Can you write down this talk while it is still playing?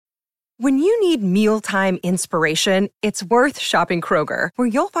When you need mealtime inspiration, it's worth shopping Kroger, where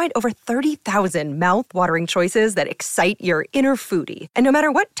you'll find over 30,000 mouth-watering choices that excite your inner foodie. And no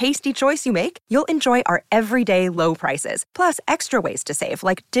matter what tasty choice you make, you'll enjoy our everyday low prices, plus extra ways to save,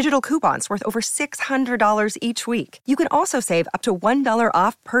 like digital coupons worth over $600 each week. You can also save up to $1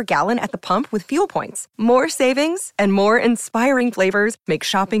 off per gallon at the pump with fuel points. More savings and more inspiring flavors make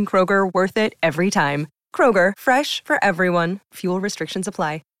shopping Kroger worth it every time. Kroger, fresh for everyone. Fuel restrictions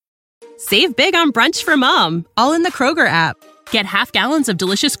apply. Save big on brunch for mom, all in the Kroger app. Get half gallons of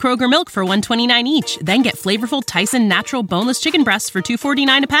delicious Kroger milk for $1.29 each. Then get flavorful Tyson natural boneless chicken breasts for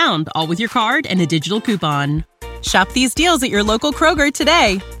 $2.49 a pound, all with your card and a digital coupon. Shop these deals at your local Kroger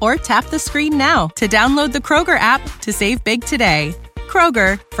today, or tap the screen now to download the Kroger app to save big today.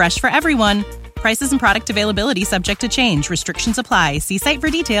 Kroger, fresh for everyone. Prices and product availability subject to change. Restrictions apply. See site for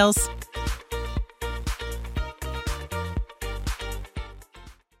details.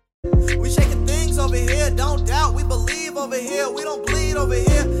 We shaking things over here, don't doubt, we believe over here, we don't bleed over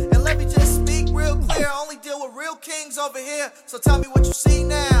here. And let me just speak real clear, only deal with real kings over here. So tell me what you see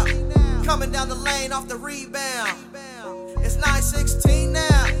now, coming down the lane off the rebound. It's 9:16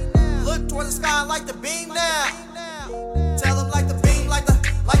 now, look toward the sky like the beam now. Tell them like the beam, like the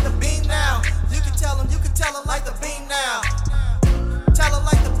beam now. You can tell them like the beam now. Tell them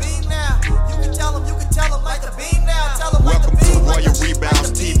like the beam now. You can tell them like the beam now. Tell them like the beam. Welcome to Royal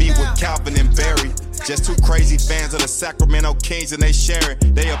Rebounds TV with Calvin and Barry. Just two crazy fans of the Sacramento Kings, and they sharing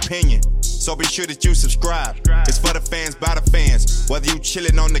their opinion. So be sure that you subscribe. It's for the fans, by the fans. Whether you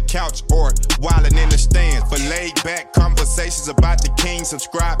chilling on the couch or wilding in the stands. For laid back conversations about the Kings,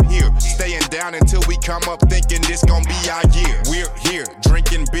 subscribe here. Staying down until we come up thinking this gonna be our year. We're here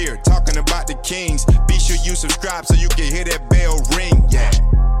drinking beer, talking about the Kings. Be sure you subscribe so you can hear that bell ring. Yeah.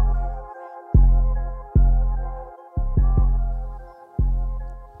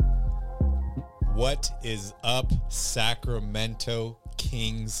 What is up, Sacramento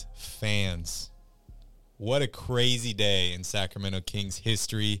Kings fans? What a crazy day in Sacramento Kings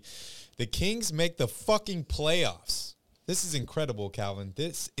history. The Kings make the fucking playoffs. This is incredible, Calvin.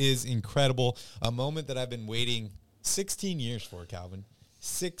 This is incredible. A moment that I've been waiting 16 years for, Calvin.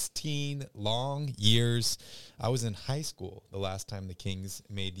 16 long years. I was in high school the last time the Kings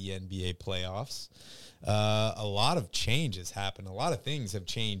made the NBA playoffs. A lot of change has happened. A lot of things have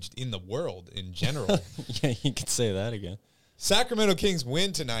changed in the world in general. Yeah, you could say that again. Sacramento Kings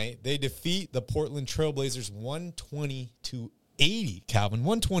win tonight. They defeat the Portland Trailblazers 120-80, Calvin.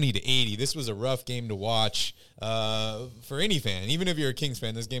 120-80. This was a rough game to watch for any fan. Even if you're a Kings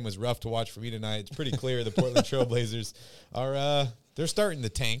fan, this game was rough to watch for me tonight. It's pretty clear the Portland Trailblazers are they're starting to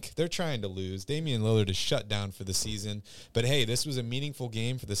tank. They're trying to lose. Damian Lillard is shut down for the season. But, hey, this was a meaningful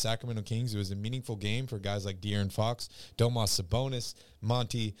game for the Sacramento Kings. It was a meaningful game for guys like De'Aaron Fox, Domas Sabonis,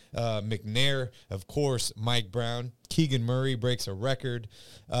 Monty McNair, of course, Mike Brown. Keegan Murray breaks a record.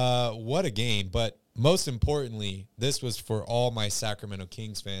 What a game. But most importantly, this was for all my Sacramento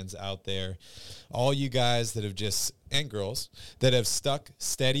Kings fans out there. All you guys that have just, and girls, that have stuck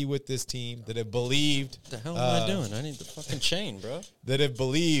steady with this team, that have believed. What the hell am I doing? I need the fucking chain, bro. That have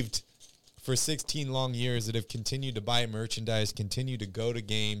believed for 16 long years, that have continued to buy merchandise, continue to go to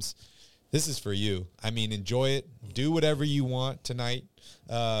games. This is for you. I mean, enjoy it. Do whatever you want tonight.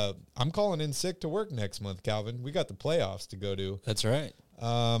 I'm calling in sick to work next month, Calvin. We got the playoffs to go to. That's right.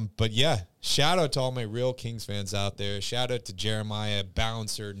 But yeah, shout out to all my real Kings fans out there. Shout out to Jeremiah,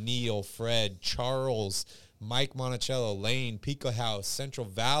 Bouncer, Neil, Fred, Charles, Mike Monticello, Lane, Pico House, Central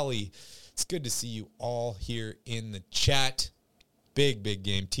Valley. It's good to see you all here in the chat. Big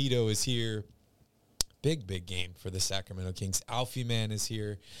game. Tito is here. Big game for the Sacramento Kings. Alfie Man is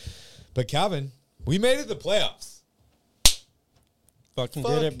here. But Calvin, we made it to the playoffs. Fucking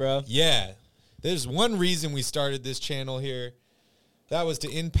did it, bro. Yeah. There's one reason we started this channel here. That was to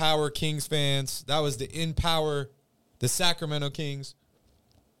empower Kings fans. That was to empower the Sacramento Kings.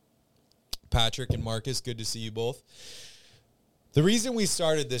 Patrick and Marcus, good to see you both. The reason we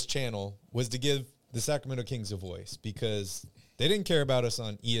started this channel was to give the Sacramento Kings a voice because they didn't care about us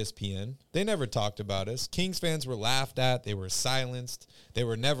on ESPN. They never talked about us. Kings fans were laughed at. They were silenced. They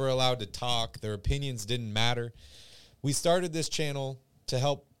were never allowed to talk. Their opinions didn't matter. We started this channel to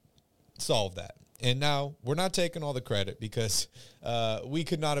help solve that. And now we're not taking all the credit because we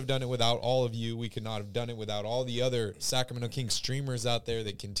could not have done it without all of you. We could not have done it without all the other Sacramento Kings streamers out there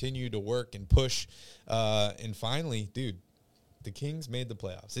that continue to work and push. And finally, dude, the Kings made the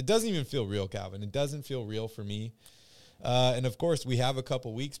playoffs. It doesn't even feel real, Calvin. It doesn't feel real for me. And, of course, we have a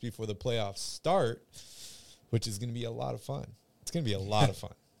couple weeks before the playoffs start, which is going to be a lot of fun. It's going to be a lot of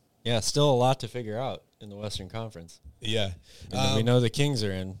fun. Yeah, still a lot to figure out in the Western Conference. Yeah. We know the Kings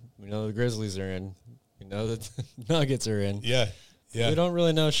are in. We know the Grizzlies are in. We know that the Nuggets are in. Yeah. Yeah. We don't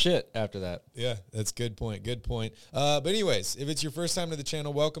really know shit after that. Yeah, that's good point. Good point. But anyways, if it's your first time to the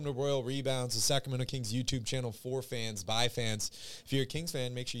channel, welcome to Royal Rebounds, the Sacramento Kings YouTube channel for fans, by fans. If you're a Kings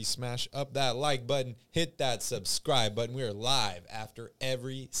fan, make sure you smash up that like button, hit that subscribe button. We are live after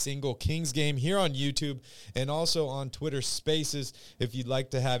every single Kings game here on YouTube and also on Twitter Spaces. If you'd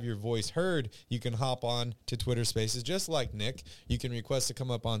like to have your voice heard, you can hop on to Twitter Spaces, just like Nick. You can request to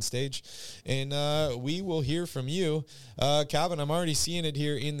come up on stage, and we will hear from you. Calvin, I'm already seeing it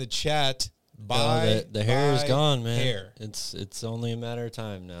here in the chat. The hair is gone, man. Hair. It's only a matter of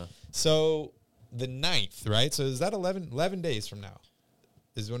time now. So the 9th, right? So is that 11 days from now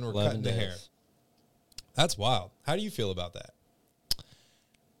is when we're cutting the hair. That's wild. How do you feel about that?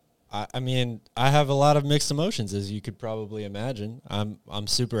 I mean, I have a lot of mixed emotions, as you could probably imagine. I'm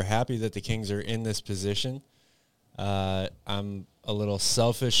super happy that the Kings are in this position. I'm a little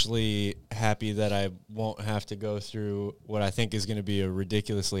selfishly happy that I won't have to go through what I think is going to be a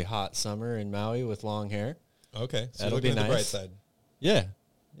ridiculously hot summer in Maui with long hair. Okay, so that'll looking be at nice. the bright side. Yeah,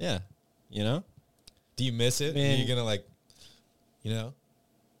 yeah. You know, do you miss it? Man, are you gonna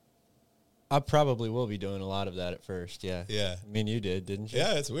I probably will be doing a lot of that at first. Yeah, yeah. I mean, you did, didn't you?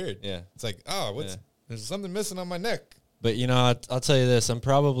 Yeah, it's weird. Yeah, it's like, there's something missing on my neck. But you know, I'll tell you this: I'm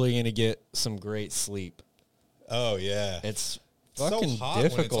probably going to get some great sleep. Oh yeah, it's so fucking hot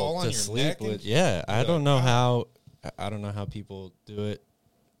difficult when it's all on to your sleep neck with. and Yeah, I don't know wow. how people do it.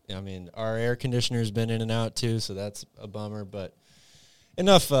 I mean, our air conditioner's been in and out too, so that's a bummer. But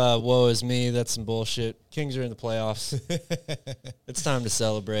enough. Woe is me. That's some bullshit. Kings are in the playoffs. It's time to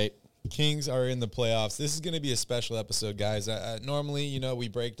celebrate. Kings are in the playoffs. This is going to be a special episode, guys. Normally, we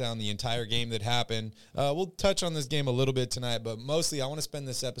break down the entire game that happened. We'll touch on this game a little bit tonight, but mostly I want to spend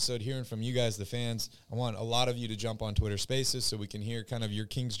this episode hearing from you guys, the fans. I want a lot of you to jump on Twitter Spaces so we can hear kind of your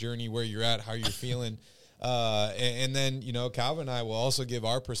Kings journey, where you're at, how you're feeling. And then, Calvin and I will also give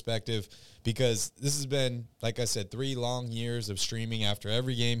our perspective, because this has been, like I said, 3 long years of streaming after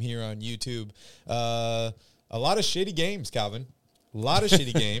every game here on YouTube. A lot of shitty games, Calvin. A lot of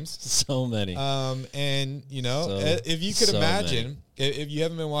shitty games. So many. And, if you could imagine, if you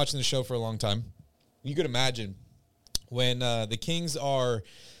haven't been watching the show for a long time, you could imagine when the Kings are,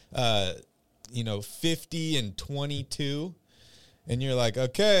 50-22, and you're like,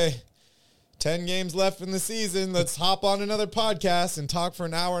 okay, 10 games left in the season. Let's hop on another podcast and talk for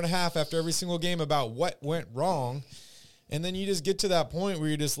an hour and a half after every single game about what went wrong. And then you just get to that point where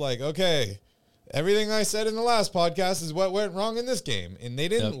you're just like, okay, everything I said in the last podcast is what went wrong in this game. And they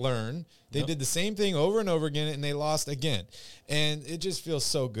didn't learn. They did the same thing over and over again, and they lost again. And it just feels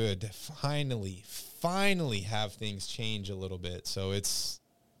so good to finally have things change a little bit. So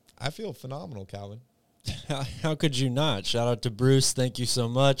I feel phenomenal, Calvin. How could you not? Shout out to Bruce. Thank you so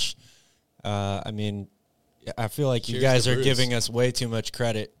much. I mean, I feel like you guys are giving us way too much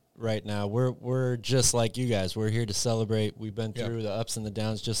credit right now. We're just like you guys. We're here to celebrate. We've been through the ups and the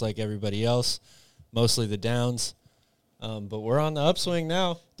downs just like everybody else, mostly the downs. But we're on the upswing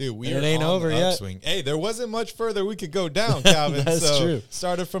now. Dude, it ain't over yet. Upswing. Hey, there wasn't much further we could go down, Calvin. That's true.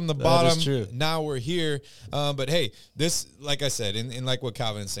 Started from the bottom. Now we're here. But hey, this, like I said, and like what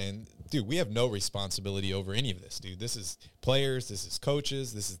Calvin's saying, dude, we have no responsibility over any of this, dude. This is players, this is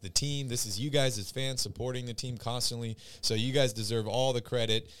coaches, this is the team, this is you guys as fans supporting the team constantly. So you guys deserve all the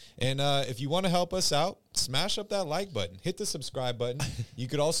credit. And if you want to help us out, smash up that like button, hit the subscribe button. You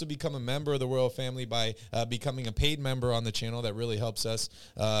could also become a member of the Royal Family by becoming a paid member on the channel. That really helps us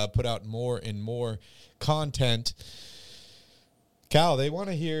put out more and more content. Cal, they want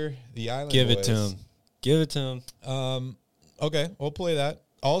to hear the Island Boys. Give it to them. Okay, we'll play that.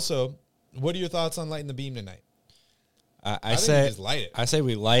 Also, what are your thoughts on lighting the beam tonight? I say just light it. I say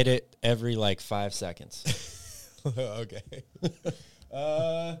we light it every 5 seconds. Okay.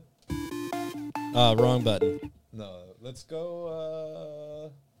 Wrong button. No, let's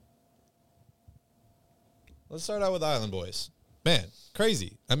go. Let's start out with Island Boys. Man,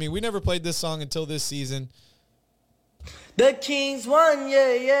 crazy. I mean, we never played this song until this season. The Kings won,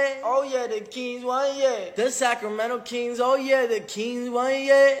 yeah, yeah. Oh, yeah, the Kings won, yeah. The Sacramento Kings, oh, yeah, the Kings won,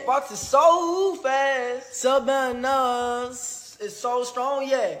 yeah. Fox is so fast. Sabanas is so strong,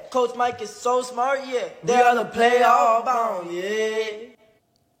 yeah. Coach Mike is so smart, yeah. They are the playoff bound, yeah.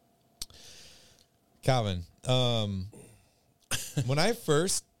 Calvin, when I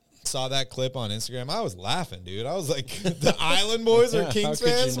first saw that clip on Instagram, I was laughing, dude. I was like, the Island Boys are Kings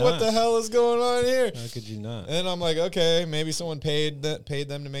fans? What the hell is going on here? How could you not? And I'm like, okay, maybe someone paid them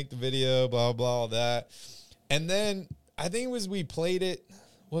to make the video, blah, blah, all that. And then I think it was we played it,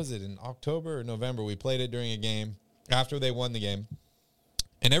 was it in October or November? We played it during a game after they won the game.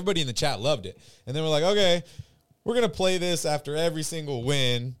 And everybody in the chat loved it. And then we're like, okay, we're going to play this after every single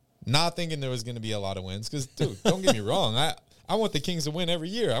win, not thinking there was going to be a lot of wins. Because, dude, don't get me wrong. I want the Kings to win every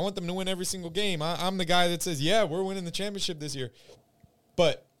year. I want them to win every single game. I'm the guy that says, yeah, we're winning the championship this year.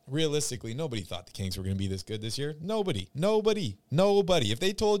 But realistically, nobody thought the Kings were going to be this good this year. Nobody.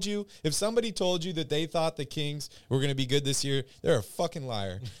 If somebody told you that they thought the Kings were going to be good this year, they're a fucking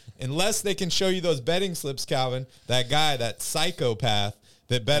liar. Unless they can show you those betting slips, Calvin, that guy, that psychopath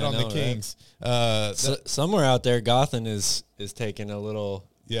that bet on the Kings. Right? Somewhere out there, Gotham is taking a little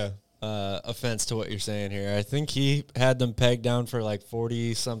offense to what you're saying here. I think he had them pegged down for like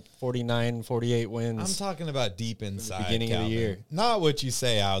 49, 48 wins. I'm talking about deep inside, beginning Calvin. of the year. Not what you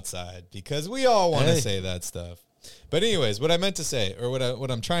say outside, because we all want to say that stuff. But anyways, what I meant to say, or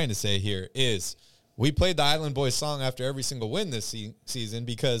what I'm trying to say here is, we played the Island Boys song after every single win this season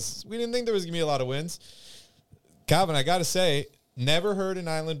because we didn't think there was going to be a lot of wins. Calvin, I got to say, never heard an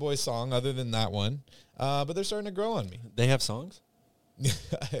Island Boys song other than that one, but they're starting to grow on me. They have songs?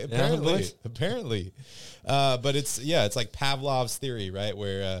 Apparently. But it's like Pavlov's theory, right?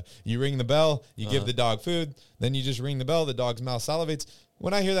 Where you ring the bell, you give the dog food, then you just ring the bell, the dog's mouth salivates.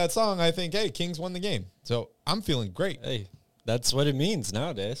 When I hear that song, I think, hey, Kings won the game. So I'm feeling great. Hey, that's what it means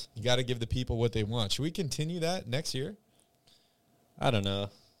nowadays. You got to give the people what they want. Should we continue that next year? I don't know.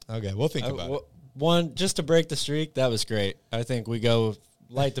 Okay, we'll think about it. One, just to break the streak, that was great. I think we go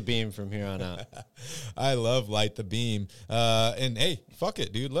light the beam from here on out. I love light the beam. And, hey, fuck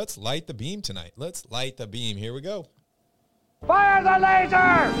it, dude. Let's light the beam tonight. Let's light the beam. Here we go. Fire the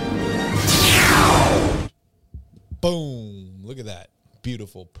laser! Boom. Look at that.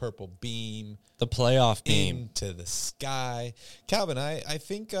 Beautiful purple beam. The playoff beam. To the sky. Calvin, I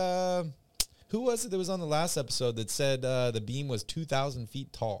think, who was it that was on the last episode that said the beam was 2,000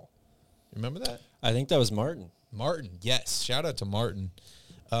 feet tall? Remember that? I think that was Martin. Martin, yes. Shout out to Martin.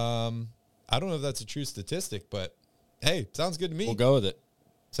 I don't know if that's a true statistic, but hey, sounds good to me. We'll go with it.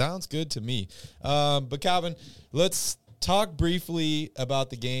 Sounds good to me. But Calvin, let's talk briefly about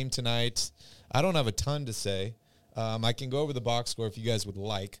the game tonight. I don't have a ton to say. I can go over the box score if you guys would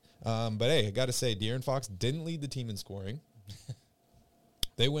like. But hey, I got to say, De'Aaron Fox didn't lead the team in scoring.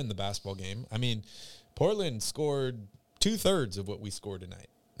 They win the basketball game. I mean, Portland scored 2/3 of what we scored tonight.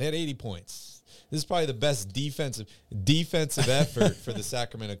 They had 80 points. This is probably the best defensive effort for the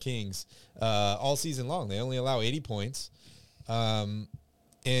Sacramento Kings all season long. They only allow 80 points. And,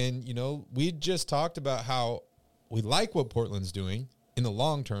 you know, we just talked about how we like what Portland's doing in the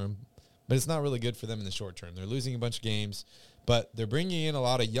long term, but it's not really good for them in the short term. They're losing a bunch of games, but they're bringing in a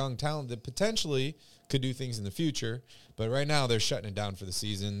lot of young talent that potentially could do things in the future. But right now they're shutting it down for the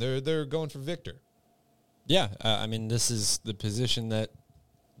season. They're going for Victor. Yeah, I mean, this is the position that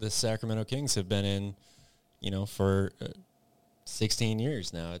the Sacramento Kings have been in, you know, for 16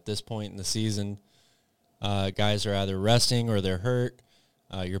 years now. At this point in the season, guys are either resting or they're hurt.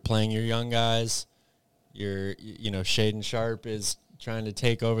 You're playing your young guys. Shaden Sharp is trying to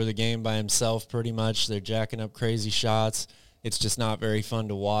take over the game by himself pretty much. They're jacking up crazy shots. It's just not very fun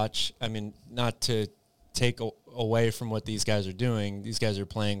to watch. I mean, not to take away from what these guys are doing. These guys are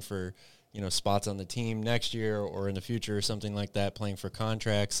playing for, spots on the team next year or in the future or something like that, playing for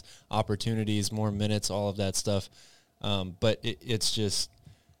contracts, opportunities, more minutes, all of that stuff. But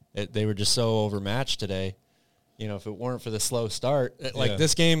they were just so overmatched today. If it weren't for the slow start,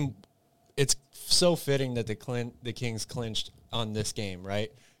 this game, it's so fitting that the Kings clinched on this game,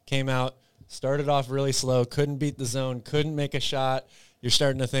 right? Came out, started off really slow, couldn't beat the zone, couldn't make a shot. You're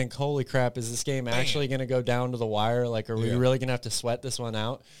starting to think, holy crap, is this game actually going to go down to the wire? Like, are we really going to have to sweat this one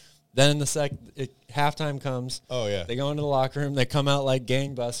out? Then halftime comes. Oh, yeah. They go into the locker room. They come out like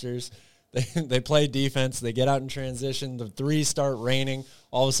gangbusters. They play defense. They get out in transition. The threes start raining.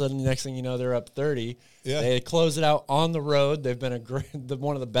 All of a sudden, the next thing you know, they're up 30. Yeah. They close it out on the road. They've been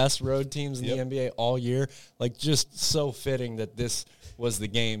one of the best road teams in the NBA all year. Like, just so fitting that this was the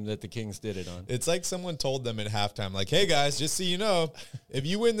game that the Kings did it on. It's like someone told them at halftime, like, hey, guys, just so you know, if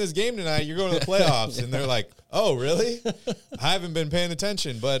you win this game tonight, you're going to the playoffs. And they're like, oh, really? I haven't been paying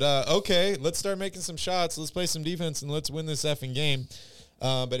attention. But, okay, let's start making some shots. Let's play some defense, and let's win this effing game.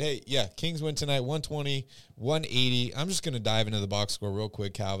 But, hey, yeah, Kings win tonight, 120-180. I'm just going to dive into the box score real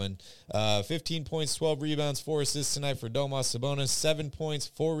quick, Calvin. 15 points, 12 rebounds, 4 assists tonight for Domas Sabonis. 7 points,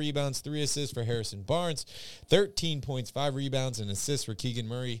 4 rebounds, 3 assists for Harrison Barnes. 13 points, 5 rebounds, and assists for Keegan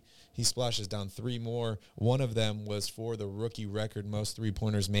Murray. He splashes down 3 more. One of them was for the rookie record, most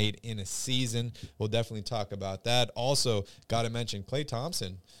three-pointers made in a season. We'll definitely talk about that. Also, got to mention Klay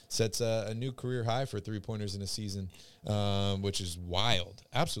Thompson sets a new career high for three-pointers in a season, which is wild,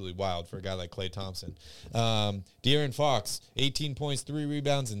 absolutely wild for a guy like Klay Thompson. De'Aaron Fox, 18 points, 3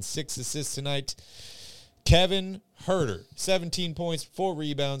 rebounds, and 6 assists tonight. Kevin Huerter, 17 points, 4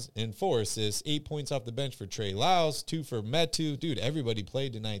 rebounds, and 4 assists. 8 points off the bench for Trey Lyles, 2 for Metu. Dude, everybody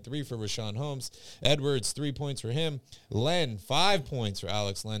played tonight. 3 for Rashawn Holmes. Edwards, 3 points for him. Len, 5 points for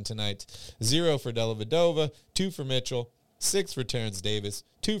Alex Len tonight. 0 for Dellavedova, 2 for Mitchell, 6 for Terrence Davis,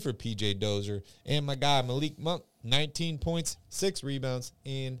 2 for PJ Dozier. And my guy, Malik Monk, 19 points, 6 rebounds,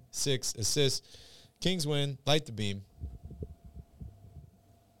 and 6 assists. Kings win. Light the beam.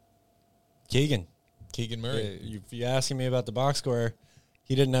 Keegan Murray. If you're asking me about the box score,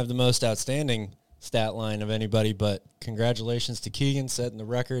 he didn't have the most outstanding stat line of anybody, but congratulations to Keegan setting the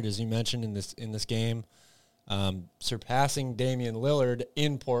record, as you mentioned, in this game, surpassing Damian Lillard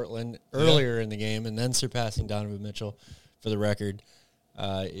in Portland earlier in the game, and then surpassing Donovan Mitchell for the record.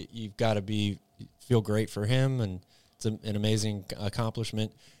 You've got to feel great for him, and it's an amazing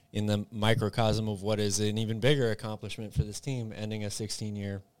accomplishment in the microcosm of what is an even bigger accomplishment for this team, ending a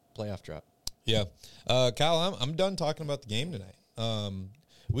 16-year playoff drought. Yeah. Kyle, I'm done talking about the game tonight.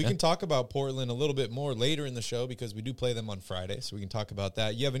 We can talk about Portland a little bit more later in the show because we do play them on Friday, so we can talk about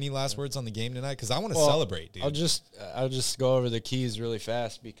that. You have any last words on the game tonight? Because I want to celebrate, dude. I'll just go over the keys really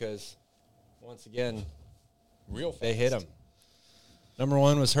fast because, once again, they hit him. Number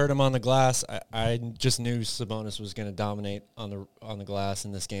one was hurt him on the glass. I just knew Sabonis was going to dominate on the glass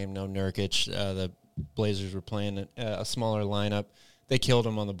in this game. No Nurkic. The Blazers were playing a smaller lineup. They killed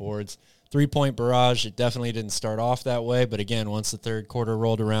him on the boards. 3-point barrage. It definitely didn't start off that way, but again, once the third quarter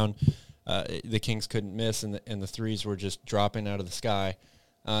rolled around, the Kings couldn't miss, and the threes were just dropping out of the sky.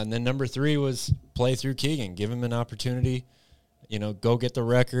 And then number 3 was play through Keegan. Give him an opportunity. Go get the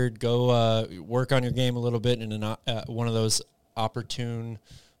record. Go work on your game a little bit in one of those opportune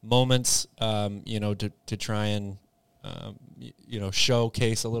moments. To try and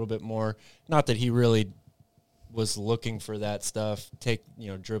showcase a little bit more. Not that he really was looking for that stuff,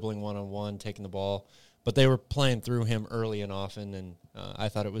 dribbling one-on-one, taking the ball. But they were playing through him early and often, and I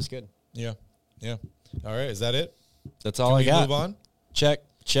thought it was good. Yeah. All right, is that it? That's all I got. Move on? Check.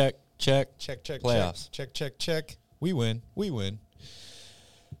 Playoffs. Check. We win.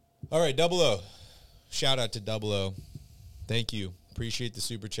 All right, 00. Shout out to 00. Thank you. Appreciate the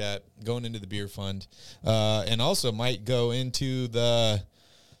super chat. Going into the beer fund. And also might go into the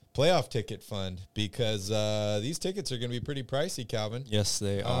playoff ticket fund because these tickets are going to be pretty pricey, Calvin. Yes,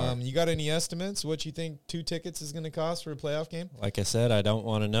 they are. You got any estimates what you think 2 tickets is going to cost for a playoff game? Like I said, I don't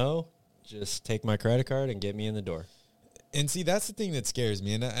want to know. Just take my credit card and get me in the door. And see, that's the thing that scares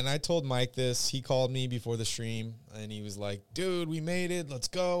me. And I told Mike this. He called me before the stream, and he was like, dude, we made it. Let's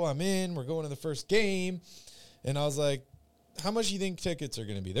go. I'm in. We're going to the first game. And I was like, how much do you think tickets are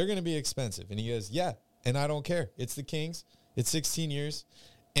going to be? They're going to be expensive. And he goes, yeah, and I don't care. It's the Kings. It's 16 years.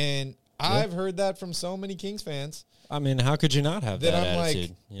 And I've heard that from so many Kings fans. I mean, how could you not have that I'm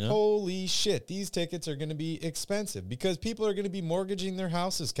attitude? Like, holy shit, these tickets are going to be expensive because people are going to be mortgaging their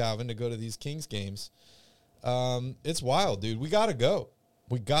houses, Calvin, to go to these Kings games. It's wild, dude. We got to go.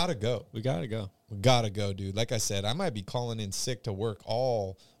 We got to go, dude. Like I said, I might be calling in sick to work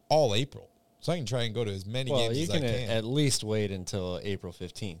all April. So I can try and go to as many games as I can. Well, you can at least wait until April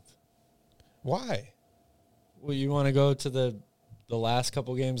 15th. Why? Well, you want to go to the last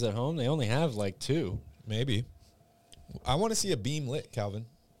couple games at home? They only have like 2. Maybe. I want to see a beam lit, Calvin.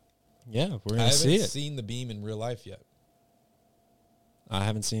 Yeah, we're going to see it. I haven't seen the beam in real life yet. I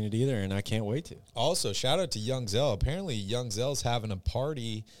haven't seen it either, and I can't wait to. Also, shout out to Young Zell. Apparently, Young Zell's having a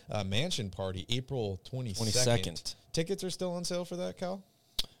party, mansion party, April 22nd. Tickets are still on sale for that, Cal?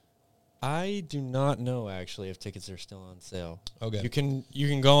 I do not know, actually, if tickets are still on sale. Okay. You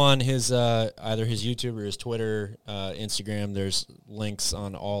can go on his either his YouTube or his Twitter, Instagram. There's links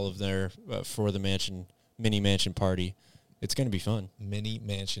on all of there for the mini mansion party. It's going to be fun. Mini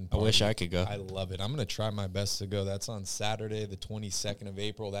mansion party. I wish I could go. I love it. I'm going to try my best to go. That's on Saturday, the 22nd of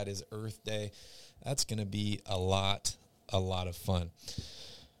April. That is Earth Day. That's going to be a lot of fun.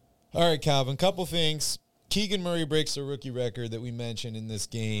 All right, Calvin, couple things. Keegan Murray breaks the rookie record that we mentioned in this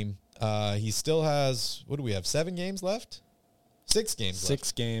game. He still has, 7 games left? 6 games left.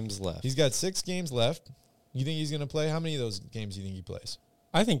 6 games left. He's got 6 games left. You think he's going to play? How many of those games do you think he plays?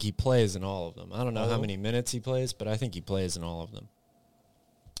 I think he plays in all of them. I don't know how many minutes he plays, but I think he plays in all of them.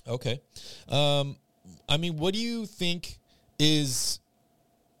 Okay. I mean, what do you think this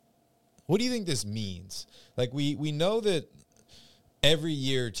means? Like, we know that every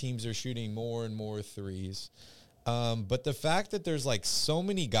year teams are shooting more and more threes. But the fact that there's like so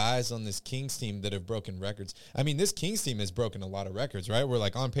many guys on this Kings team that have broken records. I mean, this Kings team has broken a lot of records, right? We're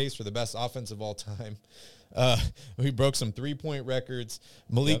like on pace for the best offense of all time. We broke some 3-point records.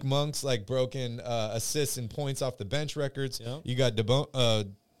 Malik Monk's like broken assists and points off the bench records. Yep. You got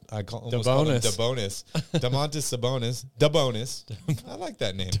I almost called him Debonis. Domantas Sabonis. Debonis. I like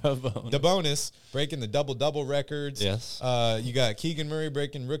that name. Debonis breaking the double-double records. Yes. You got Keegan Murray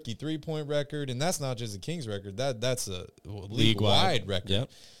breaking rookie 3-point record, and that's not just a Kings record. That's a league-wide record. Yep.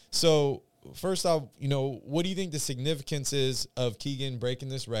 So, first off, what do you think the significance is of Keegan breaking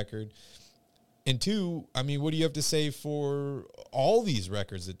this record? And two, I mean, what do you have to say for all these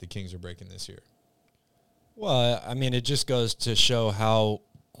records that the Kings are breaking this year? Well, I mean, it just goes to show how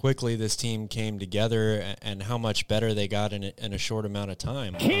quickly this team came together and how much better they got in a short amount of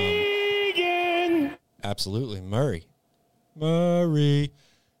time. Keegan! Absolutely. Murray.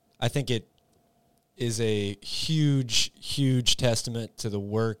 I think it is a huge, huge testament to the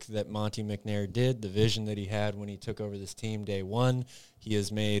work that Monty McNair did, the vision that he had when he took over this team day one. He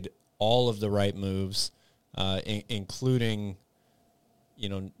has made all of the right moves, including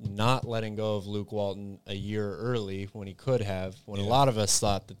not letting go of Luke Walton a year early when he could have, when a lot of us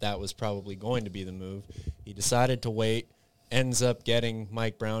thought that was probably going to be the move. He decided to wait, ends up getting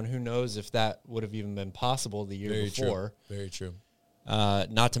Mike Brown. Who knows if that would have even been possible the year before. Very true.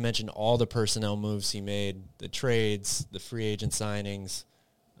 Not to mention all the personnel moves he made, the trades, the free agent signings.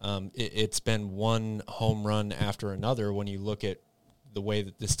 It's been one home run after another when you look at the way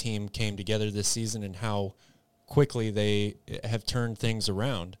that this team came together this season and how quickly they have turned things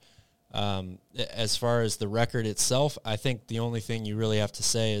around. As far as the record itself, I think the only thing you really have to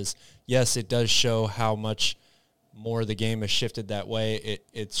say is, yes, it does show how much more the game has shifted that way.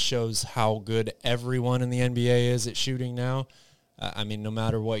 It shows how good everyone in the NBA is at shooting now. I mean, no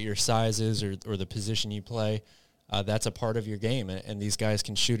matter what your size is or the position you play, that's a part of your game, and these guys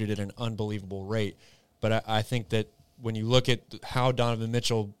can shoot it at an unbelievable rate. But I think that when you look at how Donovan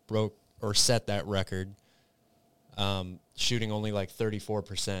Mitchell broke or set that record, shooting only like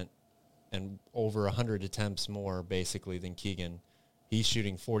 34% and over 100 attempts more basically than Keegan. He's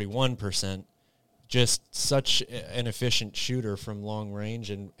shooting 41%. Just such an efficient shooter from long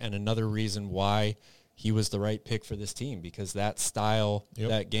range, and another reason why he was the right pick for this team, because that style,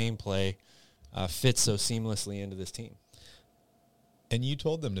 that gameplay fits so seamlessly into this team. And you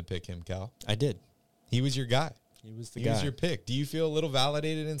told them to pick him, Cal. I did. He was your guy. He was He was your pick. Do you feel a little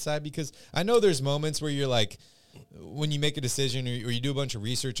validated inside? Because I know there's moments where you're like, when you make a decision or you do a bunch of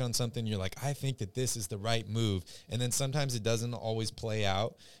research on something, you're like, I think that this is the right move. And then sometimes it doesn't always play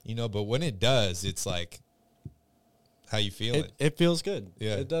out, but when it does, it's like, how you feeling? It feels good.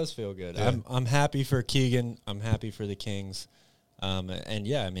 Yeah. It does feel good. Yeah. I'm happy for Keegan. I'm happy for the Kings. And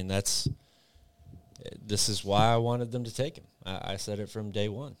yeah, I mean, this is why I wanted them to take him. I said it from day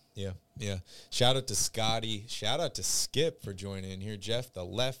one. Yeah. Shout out to Scotty. Shout out to Skip for joining in here. Jeff, the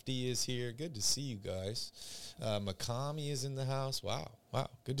lefty, is here. Good to see you guys. Makami is in the house. Wow.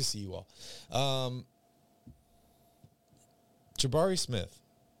 Good to see you all. Jabari Smith.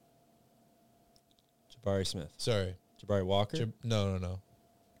 Sorry. Jabari Walker? No.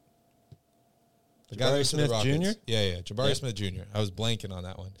 The guy Jabari that was to the Smith Rockets. Jr.? Yeah. Jabari Smith Jr. I was blanking on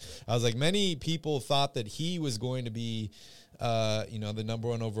that one. I was like, many people thought that he was going to be, the number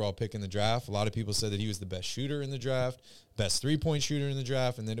one overall pick in the draft. A lot of people said that he was the best shooter in the draft, best three-point shooter in the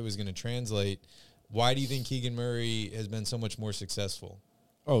draft, and then it was going to translate. Why do you think Keegan Murray has been so much more successful?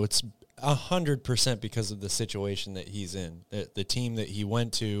 Oh, it's 100% because of the situation that he's in. The team that he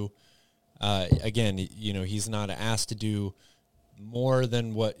went to, again, he's not asked to do more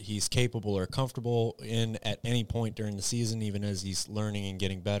than what he's capable or comfortable in at any point during the season, even as he's learning and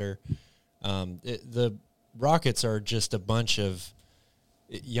getting better. The Rockets are just a bunch of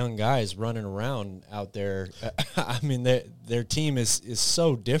young guys running around out there. I mean, their team is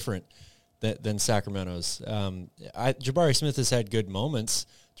so different than Sacramento's. Jabari Smith has had good moments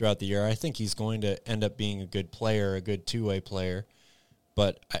throughout the year. I think he's going to end up being a good player, a good two-way player.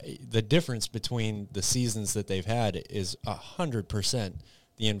 But the difference between the seasons that they've had is 100%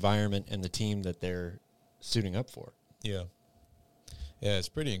 the environment and the team that they're suiting up for. Yeah. Yeah, it's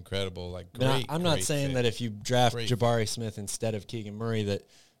pretty incredible. Like, I'm not saying fit. that if you draft Jabari Smith instead of Keegan Murray that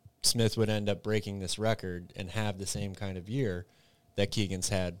Smith would end up breaking this record and have the same kind of year that Keegan's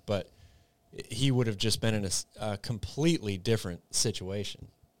had, but he would have just been in a completely different situation.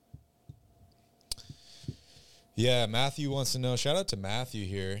 Yeah, Matthew wants to know. Shout out to Matthew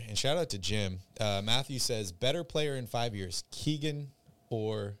here, and shout out to Jim. Matthew says, better player in 5 years, Keegan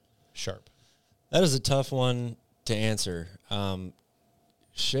or Sharp? That is a tough one to answer.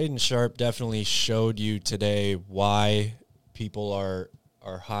 Shaden Sharp definitely showed you today why people are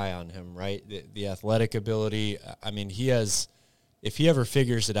high on him, right? The athletic ability. I mean, if he ever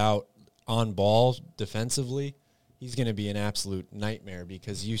figures it out on ball defensively, he's going to be an absolute nightmare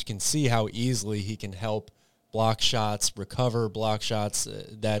because you can see how easily he can help block shots, recover block shots.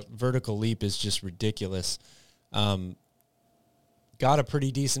 That vertical leap is just ridiculous. Got a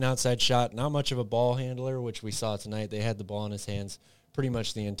pretty decent outside shot, not much of a ball handler, which we saw tonight. They had the ball in his hands pretty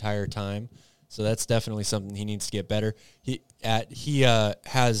much the entire time. So that's definitely something he needs to get better. He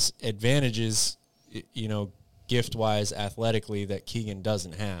has advantages, gift-wise, athletically, that Keegan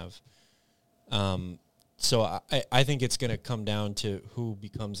doesn't have. So I think it's going to come down to who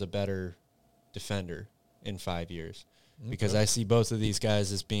becomes a better defender in 5 years, because I see both of these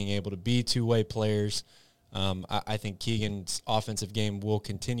guys as being able to be two-way players. I think Keegan's offensive game will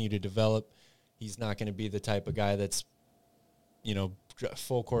continue to develop. He's not going to be the type of guy that's,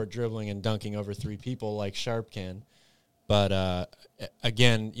 full court dribbling and dunking over three people like Sharp can. But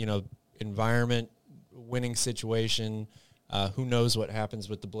again, environment, winning situation. Who knows what happens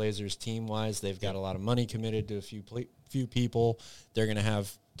with the Blazers team-wise? They've got a lot of money committed to a few people. They're going to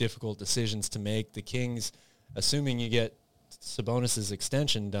have difficult decisions to make. The Kings, assuming you get Sabonis's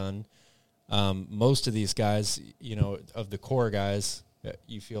extension done, most of these guys, of the core guys,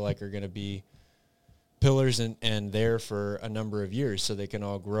 you feel like are going to be pillars and there for a number of years so they can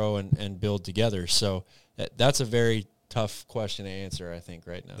all grow and build together. So that's a very tough question to answer, I think,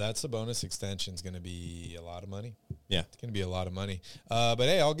 right now. That's a bonus extension is going to be a lot of money. Yeah. It's going to be a lot of money. But,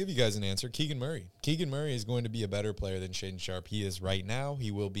 hey, I'll give you guys an answer. Keegan Murray. Keegan Murray is going to be a better player than Shaden Sharp. He is right now.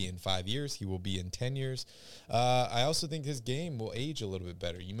 He will be in 5 years. He will be in 10 years. I also think his game will age a little bit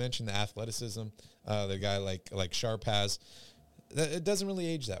better. You mentioned the athleticism the guy like Sharp has. It doesn't really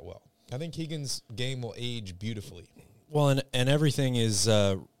age that well. I think Keegan's game will age beautifully. Well, and everything is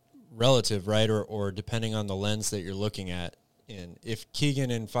relative, right, or depending on the lens that you're looking at. And if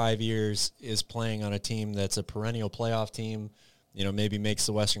Keegan in 5 years is playing on a team that's a perennial playoff team, maybe makes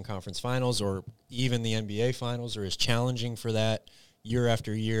the Western Conference Finals or even the NBA Finals, or is challenging for that year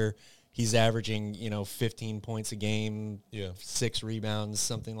after year, he's averaging, 15 points a game, 6 rebounds,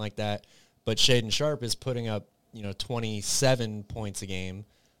 something like that. But Shaden Sharp is putting up, 27 points a game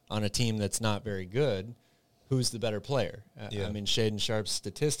on a team that's not very good. Who's the better player? I mean, Shaden Sharp's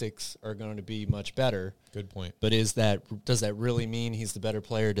statistics are going to be much better. Good point. But does that really mean he's the better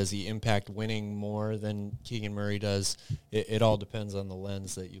player? Does he impact winning more than Keegan Murray does? It all depends on the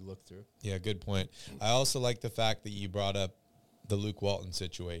lens that you look through. Yeah, good point. I also like the fact that you brought up the Luke Walton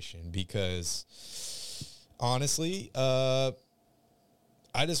situation because, honestly,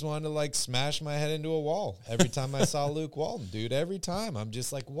 I just wanted to, smash my head into a wall every time I saw Luke Walton, dude. Every time. I'm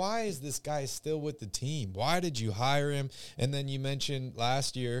just like, why is this guy still with the team? Why did you hire him? And then you mentioned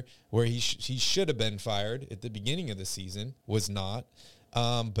last year where he should have been fired at the beginning of the season, was not.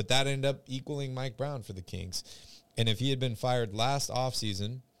 But that ended up equaling Mike Brown for the Kings. And if he had been fired last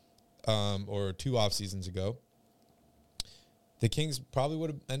offseason, or 2 off seasons ago, the Kings probably would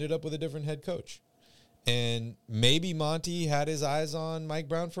have ended up with a different head coach. And maybe Monty had his eyes on Mike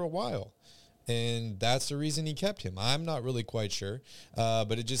Brown for a while, and that's the reason he kept him. I'm not really quite sure,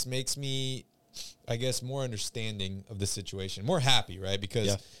 but it just makes me, I guess, more understanding of the situation, more happy, right?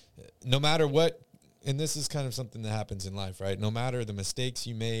 Because no matter what, and this is kind of something that happens in life, right? No matter the mistakes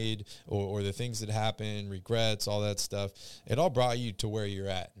you made or the things that happen, regrets, all that stuff, it all brought you to where you're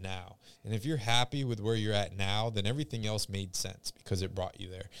at now. And if you're happy with where you're at now, then everything else made sense because it brought you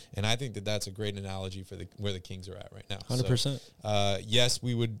there. And I think that that's a great analogy for where the Kings are at right now. 100%. So, yes,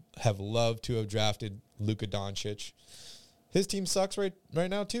 we would have loved to have drafted Luka Doncic. His team sucks right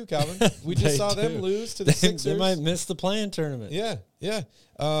now too, Calvin. We just saw them lose to the Sixers. They might miss the play-in tournament. Yeah.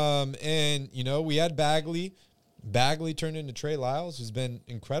 And, we had Bagley. Bagley turned into Trey Lyles, who's been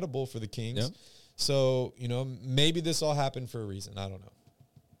incredible for the Kings. Yep. So, maybe this all happened for a reason. I don't know.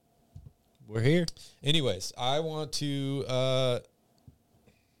 We're here. Anyways, I want to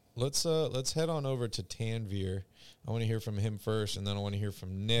let's head on over to Tanvir. I want to hear from him first, and then I want to hear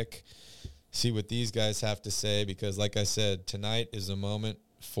from Nick, see what these guys have to say, because like I said, tonight is a moment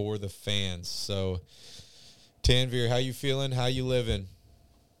for the fans. So, Tanvir, how you feeling? How you living?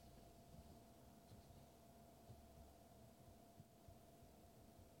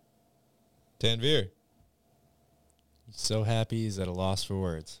 Tanvir. He's so happy he's at a loss for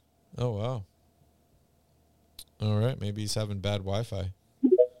words. Oh, wow. All right. Maybe he's having bad Wi-Fi.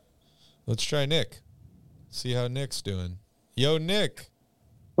 Let's try Nick. See how Nick's doing. Yo, Nick.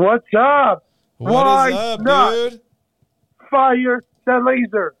 What's up? What is up, dude? Fire the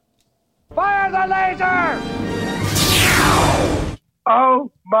laser. Fire the laser!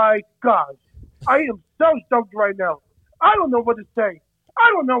 Oh my gosh. I am so stoked right now. I don't know what to say.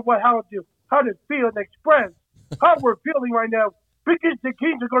 I don't know how to feel and express how we're feeling right now because the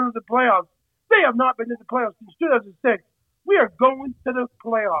Kings are going to the playoffs. They have not been in the playoffs since 2006. We are going to the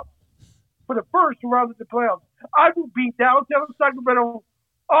playoffs for the first round of the playoffs. I will be downtown Sacramento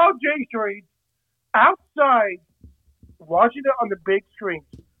on J Street outside watching it on the big screen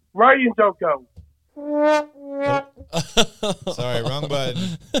right in Doko. Sorry, wrong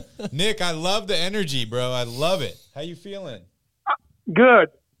button. Nick, I love the energy, bro. I love it. How you feeling? Good.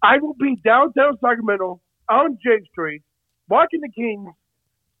 I will be downtown Sacramento on J Street watching the Kings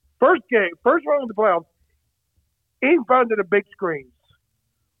first round of the playoffs in front of the big screens.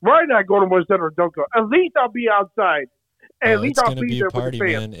 Right now, going to West Center Doko. At least I'll be outside. At least I'll be there with the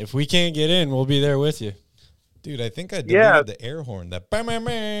fans. Man. If we can't get in, we'll be there with you. Dude, I think I deleted the air horn. That bang, bang,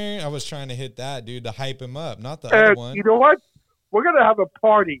 bang. I was trying to hit that, dude, to hype him up, not the other one. You know what? We're going to have a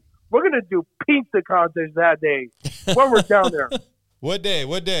party. We're going to do pizza contest that day when we're down there. What day?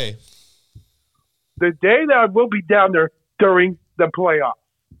 What day? The day that I will be down there during the playoffs.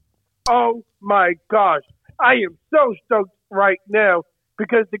 Oh, my gosh. I am so stoked right now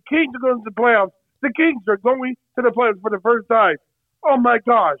because the Kings are going to the playoffs. The Kings are going to the playoffs for the first time. Oh, my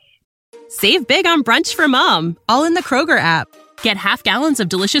gosh. Save big on brunch for mom, all in the Kroger app. Get half gallons of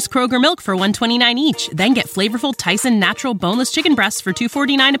delicious Kroger milk for $1.29 each. Then get flavorful Tyson natural boneless chicken breasts for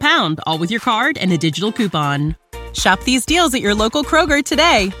 $2.49 a pound, all with your card and a digital coupon. Shop these deals at your local Kroger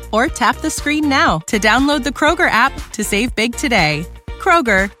today, or tap the screen now to download the Kroger app to save big today.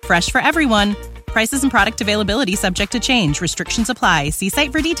 Kroger, fresh for everyone. Prices and product availability subject to change. Restrictions apply. See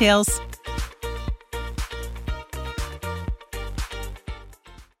site for details.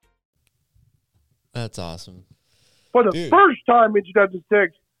 That's awesome. For the first time in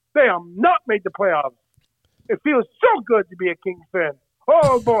 2006, they have not made the playoffs. It feels so good to be a Kings fan.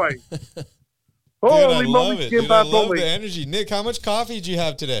 Oh, boy. Holy moly, dude, I love the energy. Nick, how much coffee did you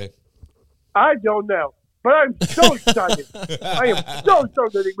have today? I don't know, but I'm so excited. I am so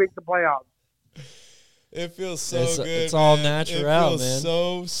stoked that they make the playoffs. It feels so good. It's all natural, man. It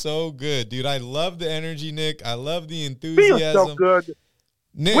feels so good, dude. I love the energy, Nick. I love the enthusiasm. Feels so good.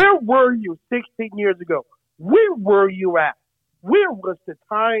 Nick, where were you 16 years ago? Where were you at? Where was the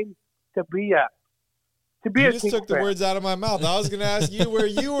time to be at? To be you just took the words out of my mouth. I was going to ask you where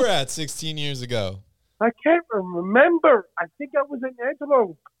you were at 16 years ago. I can't remember. I think I was in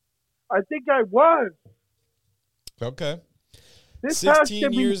Antelope. I think I was. Okay. This has to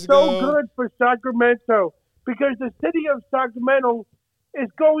be so good for Sacramento because the city of Sacramento is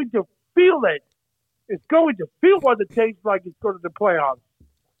going to feel it. It's going to feel what it tastes like it's going to the playoffs.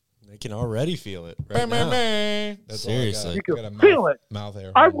 They can already feel it right now. That's seriously. You can feel it. Mouth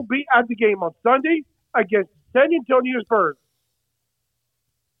air. I will be at the game on Sunday against San Antonio Spurs.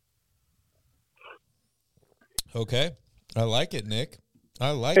 Okay. I like it, Nick. I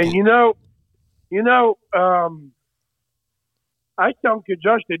like it. And I sound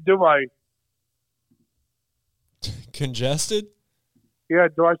congested, do I? Congested? Yeah,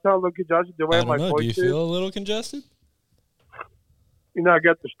 do I sound a little congested? I don't know. Do you feel a little congested? I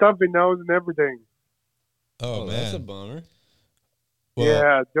got the stuffy nose and everything. Oh, man. That's a bummer. Well,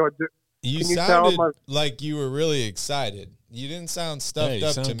 yeah. You sounded like you were really excited. You didn't sound stuffed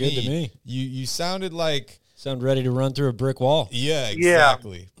up to me. You sounded like... Sound ready to run through a brick wall. Yeah,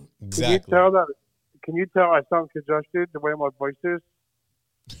 exactly. Yeah. Exactly. Can you tell I sound congested the way my voice is?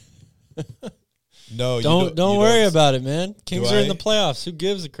 No, don't worry about it, man. Kings are in the playoffs. Who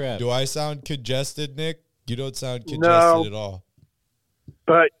gives a crap? Do I sound congested, Nick? You don't sound congested at all.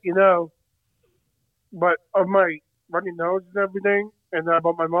 But of my runny nose and everything,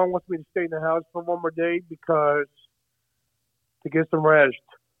 but my mom wants me to stay in the house for one more day to get some rest.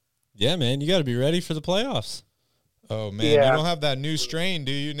 Yeah, man, you got to be ready for the playoffs. Oh man, you don't have that new strain,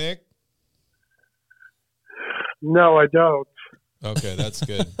 do you, Nick? No, I don't. Okay, that's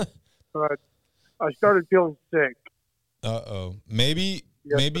good. But I started feeling sick. Uh-oh. Maybe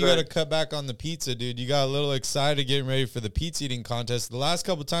you got to cut back on the pizza, dude. You got a little excited getting ready for the pizza eating contest. The last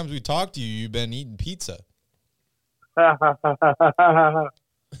couple times we talked to you, you've been eating pizza.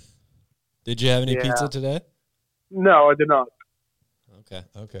 Did you have any pizza today? No, I did not.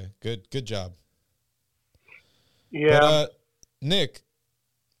 Okay. Good job. Yeah. But, Nick,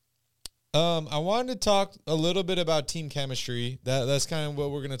 I wanted to talk a little bit about team chemistry. That's kind of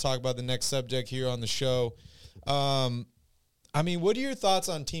what we're going to talk about, the next subject here on the show. What are your thoughts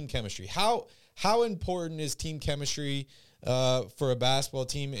on team chemistry? How important is team chemistry for a basketball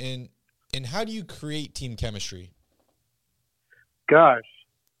team, and how do you create team chemistry? Gosh,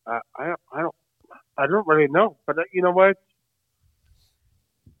 I don't really know. But you know what?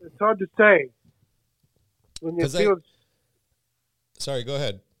 It's hard to say. When you feel, sorry, go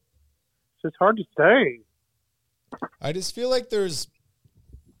ahead. It's just hard to say. I just feel like there's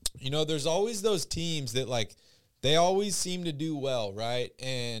always those teams that, like, they always seem to do well, right?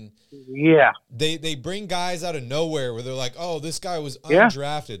 And yeah, they bring guys out of nowhere where they're like, oh, this guy was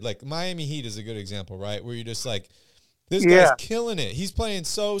undrafted. Like Miami Heat is a good example, right? Where you're just like, this guy's killing it. He's playing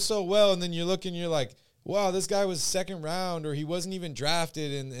so well. And then you're looking, you're like, wow, this guy was second round, or he wasn't even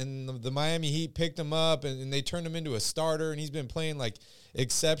drafted, and the Miami Heat picked him up, and they turned him into a starter, and he's been playing, like,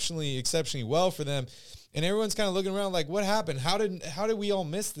 exceptionally well for them. And everyone's kind of looking around like, what happened? How did we all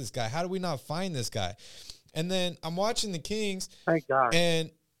miss this guy? How did we not find this guy? And then I'm watching the Kings, thank God, and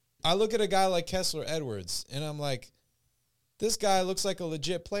I look at a guy like Kessler Edwards, and I'm like, this guy looks like a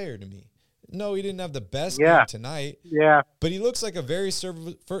legit player to me. No, he didn't have the best game tonight. Yeah. But he looks like a very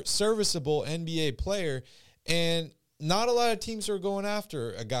serviceable NBA player, and not a lot of teams are going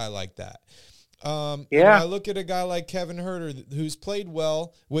after a guy like that. I look at a guy like Kevin Huerter, who's played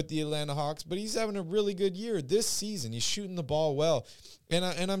well with the Atlanta Hawks, but he's having a really good year this season. He's shooting the ball well.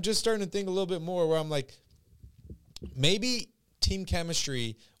 And I'm just starting to think a little bit more where I'm like, maybe team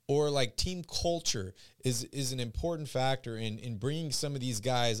chemistry or like team culture is an important factor in bringing some of these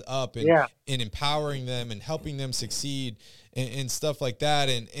guys up and empowering them and helping them succeed and stuff like that.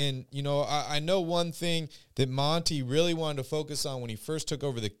 And you know, I know one thing that Monty really wanted to focus on when he first took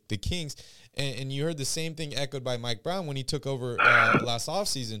over the Kings, and you heard the same thing echoed by Mike Brown when he took over last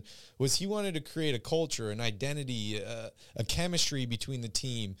offseason, was he wanted to create a culture, an identity, a chemistry between the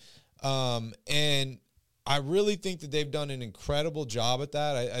team. And I really think that they've done an incredible job at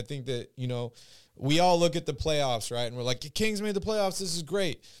that. I think that, you know, we all look at the playoffs, right? And we're like, the Kings made the playoffs. This is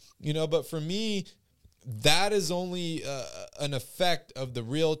great. You know, but for me, that is only an effect of the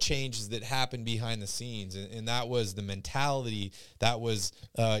real changes that happened behind the scenes. And that was the mentality. That was,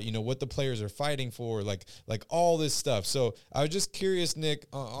 you know, what the players are fighting for, like all this stuff. So I was just curious, Nick,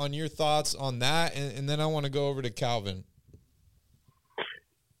 on your thoughts on that. And then I want to go over to Calvin.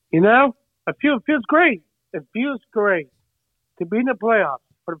 You know, it feels great. It feels great to be in the playoffs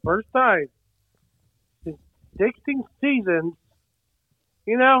for the first time in 16 seasons.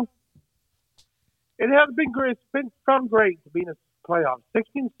 You know, it has been great. It's felt great to be in the playoffs.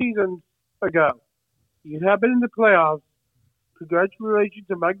 16 seasons ago, you have been in the playoffs. Congratulations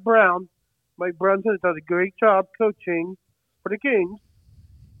to Mike Brown. Mike Brown has done a great job coaching for the Kings.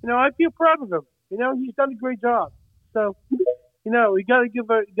 You know, I feel proud of him. You know, he's done a great job. So, you know, you got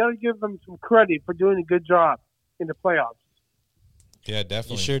to give them some credit for doing a good job in the playoffs. Yeah,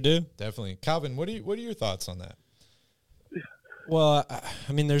 definitely. You sure do. Definitely. Calvin, what are your thoughts on that? Well,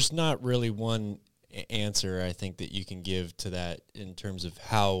 I mean, there's not really one answer, I think, that you can give to that in terms of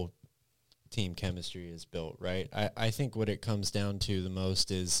how team chemistry is built, right? I think what it comes down to the most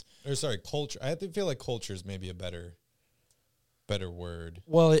is... culture. I feel like culture is maybe a better word.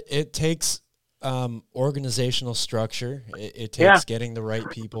 Well, it takes... organizational structure. It takes getting the right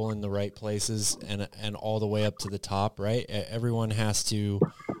people in the right places and all the way up to the top, right? Everyone has to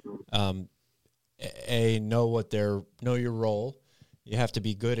know your role. You have to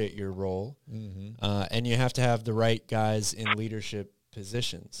be good at your role, and you have to have the right guys in leadership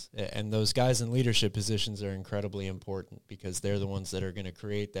positions. And those guys in leadership positions are incredibly important because they're the ones that are going to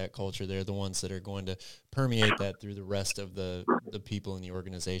create that culture. They're the ones that are going to permeate that through the rest of the people in the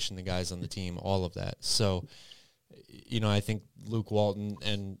organization, the guys on the team, all of that. So, you know, I think Luke Walton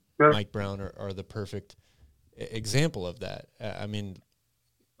and Mike Brown are the perfect example of that. I mean,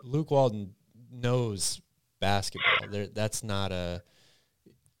 Luke Walton knows basketball. That's not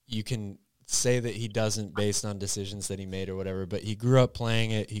you can say that he doesn't based on decisions that he made or whatever, but he grew up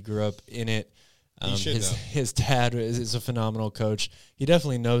playing it. He grew up in it. His dad is a phenomenal coach. He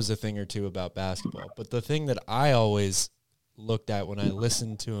definitely knows a thing or two about basketball. But the thing that I always looked at when I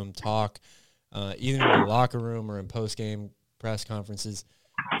listened to him talk, either in the locker room or in post-game press conferences,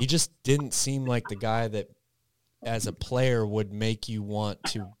 he just didn't seem like the guy that as a player would make you want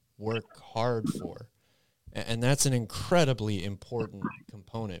to work hard for. And that's an incredibly important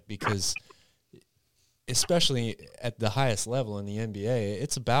component because especially at the highest level in the NBA,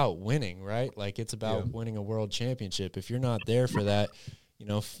 it's about winning, right? Like it's about winning a world championship. If you're not there for that, you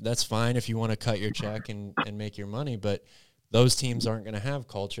know, that's fine if you want to cut your check and make your money, but those teams aren't going to have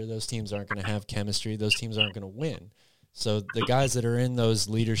culture. Those teams aren't going to have chemistry. Those teams aren't going to win. So the guys that are in those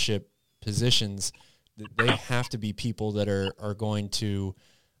leadership positions, they have to be people that are going to,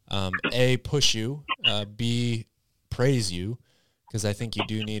 A, push you, B, praise you, because I think you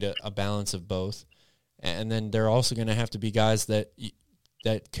do need a balance of both. And then they're also going to have to be guys that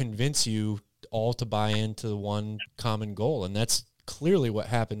convince you all to buy into one common goal, and that's clearly what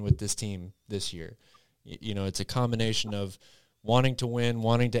happened with this team this year. You know, it's a combination of wanting to win,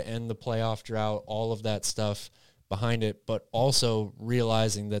 wanting to end the playoff drought, all of that stuff behind it, but also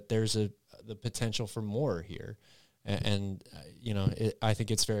realizing that there's the potential for more here. And you know, I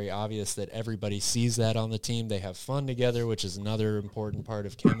think it's very obvious that everybody sees that on the team. They have fun together, which is another important part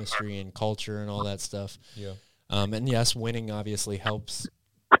of chemistry and culture and all that stuff. Yeah. And yes, winning obviously helps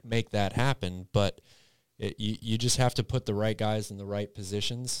make that happen, but you just have to put the right guys in the right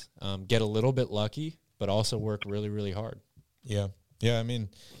positions, get a little bit lucky, but also work really, really hard. Yeah. Yeah, I mean,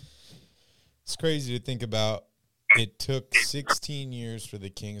 it's crazy to think about. It took 16 years for the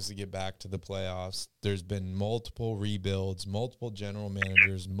Kings to get back to the playoffs. There's been multiple rebuilds, multiple general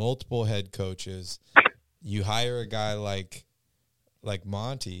managers, multiple head coaches. You hire a guy like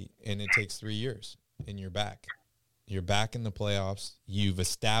Monty, and it takes 3 years, and you're back. You're back in the playoffs. You've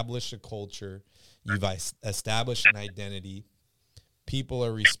established a culture. You've established an identity. People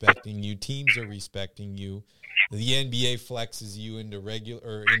are respecting you. Teams are respecting you. The NBA flexes you into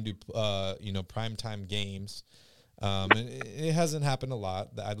primetime games. And it hasn't happened a lot.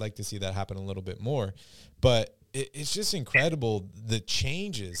 I'd like to see that happen a little bit more. But it's just incredible the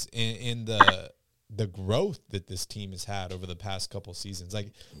changes in the growth that this team has had over the past couple seasons.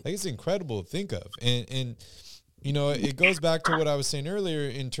 Like it's incredible to think of. And you know, it goes back to what I was saying earlier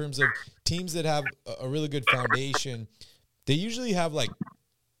in terms of teams that have a really good foundation. They usually have like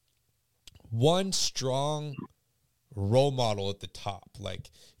one strong role model at the top. Like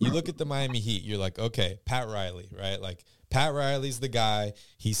you look at the Miami Heat, you're like, okay, Pat Riley, right? Like Pat Riley's the guy.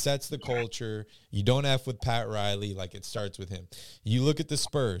 He sets the culture. You don't F with Pat Riley. Like it starts with him. You look at the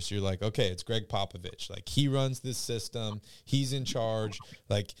Spurs, you're like, okay, it's Greg Popovich. Like he runs this system. He's in charge.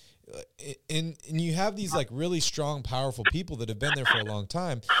 Like, and you have these like really strong, powerful people that have been there for a long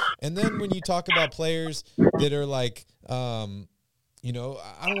time. And then when you talk about players that are like, you know,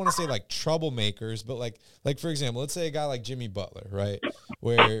 I don't want to say like troublemakers, but like for example, let's say a guy like Jimmy Butler, right?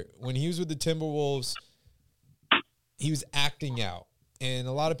 Where when he was with the Timberwolves, he was acting out. And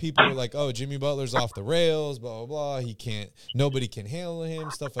a lot of people were like, oh, Jimmy Butler's off the rails, blah, blah, blah. Nobody can handle him,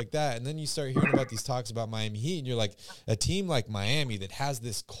 stuff like that. And then you start hearing about these talks about Miami Heat, and you're like, a team like Miami that has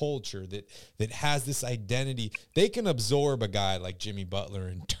this culture, that has this identity, they can absorb a guy like Jimmy Butler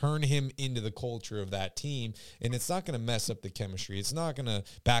and turn him into the culture of that team, and it's not going to mess up the chemistry. It's not going to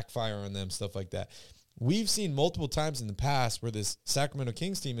backfire on them, stuff like that. We've seen multiple times in the past where this Sacramento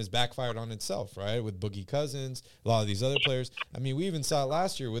Kings team has backfired on itself, right? With Boogie Cousins, a lot of these other players. I mean, we even saw it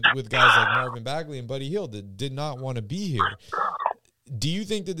last year with guys like Marvin Bagley and Buddy Hield that did not want to be here. Do you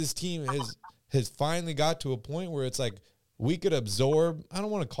think that this team has finally got to a point where it's like we could absorb, I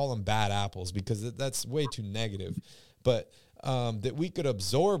don't want to call them bad apples because that's way too negative, but that we could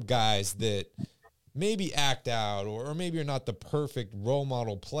absorb guys that maybe act out or maybe are not the perfect role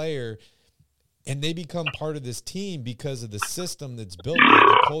model player, and they become part of this team because of the system that's built,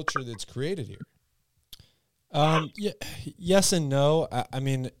 the culture that's created here? Yes and no. I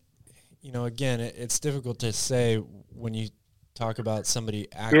mean, you know, again, it's difficult to say when you talk about somebody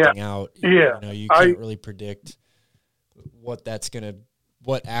acting out. You know, you can't really predict what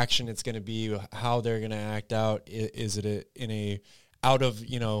action it's going to be, how they're going to act out. Is it out of,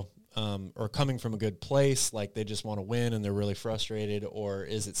 you know, or coming from a good place, like they just want to win and they're really frustrated, or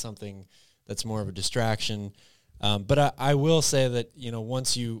is it something that's more of a distraction? But I will say that, you know,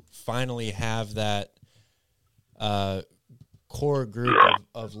 once you finally have that core group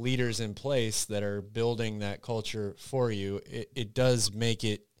of leaders in place that are building that culture for you, it does make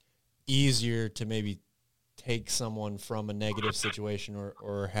it easier to maybe take someone from a negative situation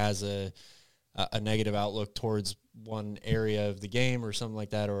or has a negative outlook towards one area of the game or something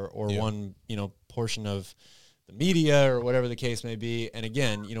like that, or one, you know, portion of the media or whatever the case may be. And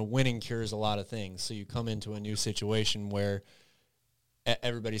again, you know, winning cures a lot of things. So you come into a new situation where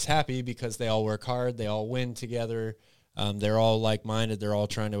everybody's happy because they all work hard, they all win together, they're all like-minded, they're all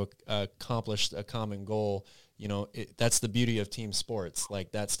trying to accomplish a common goal. You know, that's the beauty of team sports.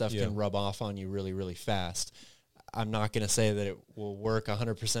 Like that stuff can rub off on you really, really fast. I'm not going to say that it will work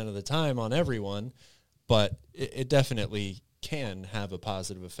 100% of the time on everyone, but it definitely can have a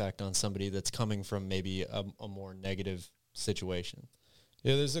positive effect on somebody that's coming from maybe a more negative situation.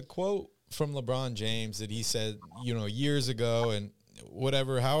 Yeah, there's a quote from LeBron James that he said, you know, years ago, and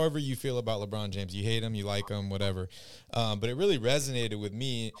however you feel about LeBron James, you hate him, you like him, whatever. But it really resonated with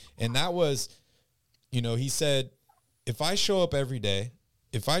me, and that was, you know, he said, if I show up every day,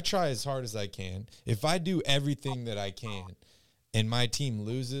 if I try as hard as I can, if I do everything that I can, and my team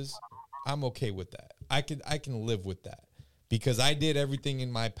loses, I'm okay with that. I can live with that because I did everything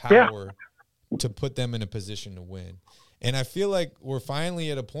in my power to put them in a position to win. And I feel like we're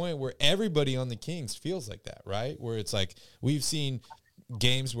finally at a point where everybody on the Kings feels like that, right? Where it's like we've seen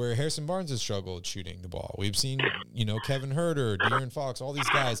games where Harrison Barnes has struggled shooting the ball. We've seen, Kevin Huerter, De'Aaron Fox, all these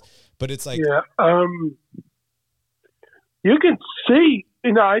guys. But it's like, you can see.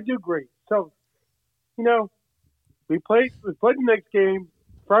 I do agree. So, we played the next game,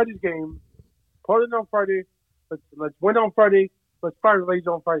 Friday's game. Put it on Friday. Let's win on Friday. Let's fire the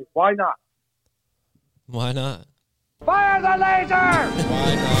laser on Friday. Why not? Why not? Fire the laser!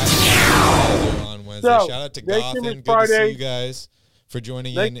 Why not on Wednesday? So, Shout out to next game Gotham. is Good to see Friday. you guys for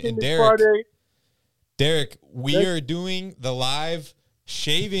joining Next in. game And is Derek, Friday. we are doing the live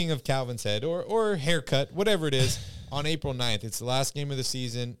shaving of Calvin's head or haircut, whatever it is, on April 9th. It's the last game of the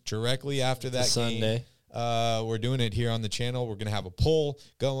season. Directly after that Sunday. game, we're doing it here on the channel. We're going to have a poll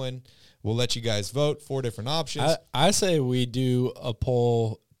going. We'll let you guys vote. 4 different options. I say we do a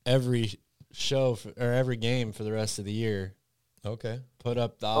poll every show or every game for the rest of the year. Okay. Put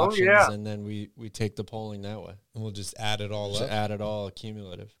up the options, and then we take the polling that way. And we'll just add it all Just up. add it all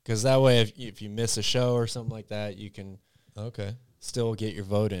cumulative. Because that way, if you miss a show or something like that, you can still get your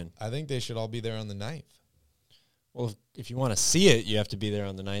vote in. I think they should all be there on the 9th. Well, if you want to see it, you have to be there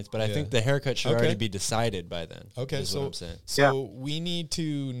on the 9th. But I think the haircut should already be decided by then. Okay, is what I'm saying. So we need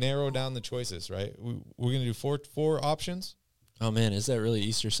to narrow down the choices, right? We're going to do four options. Oh, man, is that really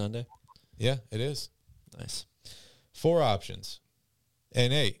Easter Sunday? Yeah, it is. Nice. 4 options.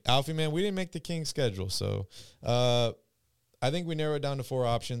 And, hey, Alfie, man, we didn't make the King's schedule. So I think we narrowed it down to 4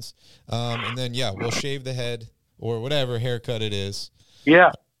 options. And then, we'll shave the head or whatever haircut it is.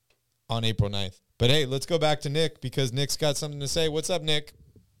 Yeah. On April 9th. But, hey, let's go back to Nick because Nick's got something to say. What's up, Nick?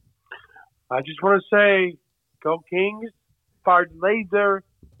 I just want to say, go Kings, fire the laser.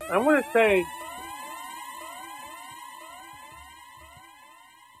 I want to say,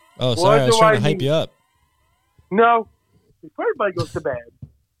 oh, sorry, I was trying to hype you up. No, before everybody goes to bed.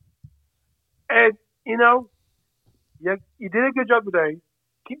 And, you did a good job today.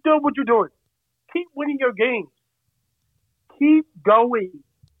 Keep doing what you're doing. Keep winning your games. Keep going.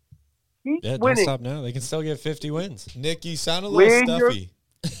 Keep Don't winning. stop now. They can still get 50 wins. Nick, you sound a little stuffy.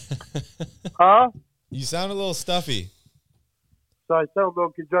 Huh? You sound a little stuffy. So I sound a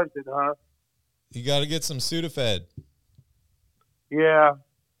little congested, huh? You got to get some Sudafed. Yeah.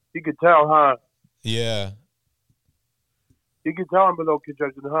 You can tell, huh? Yeah. You can tell I'm a little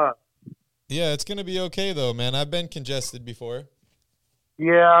congested, huh? Yeah, it's going to be okay, though, man. I've been congested before.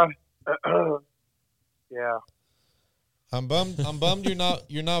 Yeah. Yeah. I'm bummed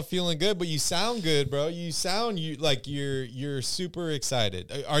you're not feeling good, but you sound good, bro. You sound like you're super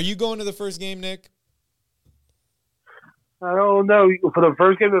excited. Are you going to the first game, Nick? I don't know. For the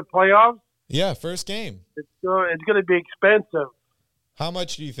first game of the playoffs? Yeah, first game. It's going to be expensive. How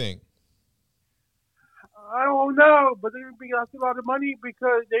much do you think? I don't know, but they're going to be asking a lot of money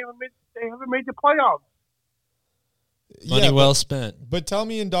because they haven't made the playoffs. Money well spent. But tell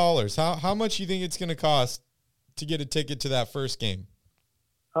me in dollars, how much do you think it's going to cost to get a ticket to that first game?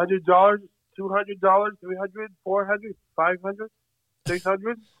 $100, $200, $300, $400, $500,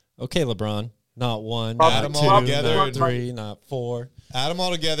 $600. Okay, LeBron. Not 1, Add not them 2, all together. not 3, not 4. Add them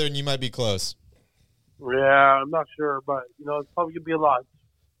all together, and you might be close. Yeah, I'm not sure, but it's probably gonna be a lot.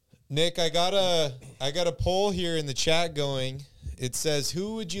 Nick, I got a poll here in the chat going. It says,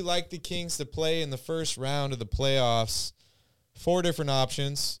 who would you like the Kings to play in the first round of the playoffs? 4 different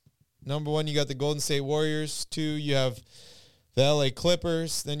options. Number 1, you got the Golden State Warriors. 2, you have the LA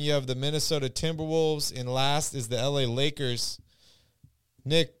Clippers. Then you have the Minnesota Timberwolves. And last is the LA Lakers.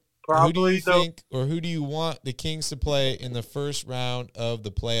 Nick, who do you think or who do you want the Kings to play in the first round of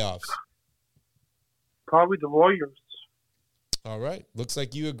the playoffs? Probably the Warriors. All right. Looks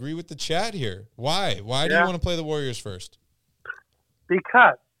like you agree with the chat here. Why? Why do you want to play the Warriors first?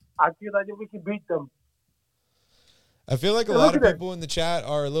 Because I feel like we can beat them. I feel like a lot of people in the chat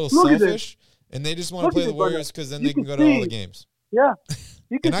are a little selfish, and they just want to play the Warriors because then they can go to all the games. Yeah.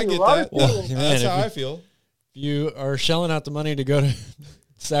 You can and I see get a lot that. of people. That's how I feel. If you are shelling out the money to go to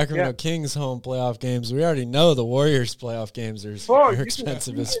Sacramento Kings home playoff games, we already know the Warriors playoff games are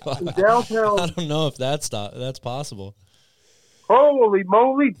expensive as fuck. Downtown. I don't know if that's possible. Holy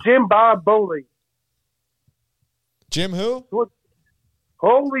moly, Jim Bob Bowley. Jim who?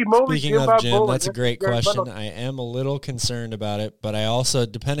 Holy moly, Speaking Jim of Bob Jim, Bowley. that's a great question. I am a little concerned about it, but I also,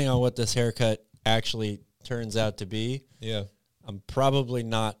 depending on what this haircut actually turns out to be, I'm probably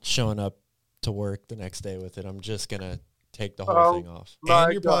not showing up to work the next day with it. I'm just going to take the whole thing off.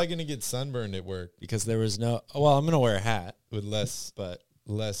 And you're probably going to get sunburned at work. Because there was I'm going to wear a hat. With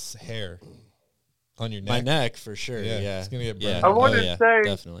less hair on your neck. My neck, for sure, yeah. It's going to get burned. I wanted to say,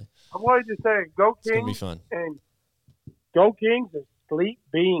 definitely. I wanted to say, go Kings. It's going to be fun. And Go Kings and sleep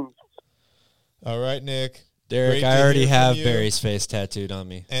beans. All right, Nick. Derek, Great I to already hear from have you. Barry's face tattooed on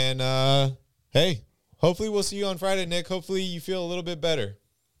me. And, hey, hopefully we'll see you on Friday, Nick. Hopefully you feel a little bit better.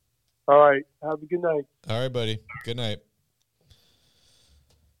 All right. Have a good night. All right, buddy. Good night.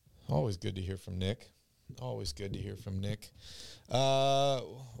 Always good to hear from Nick. Always good to hear from Nick.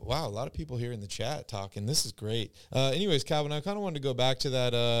 Wow, a lot of people here in the chat talking. This is great. Anyways, Calvin, I kind of wanted to go back to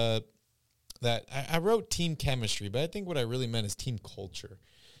that. I wrote team chemistry, but I think what I really meant is team culture.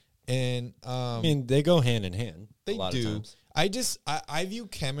 And I mean, they go hand in hand. they a lot do. Of times. I view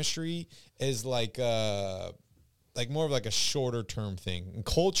chemistry as like more of like a shorter term thing. And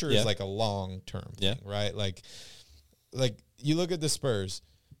culture is like a long term thing, right? Like you look at the Spurs.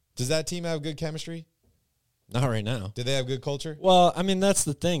 Does that team have good chemistry? Not right now. Do they have good culture? Well, I mean, that's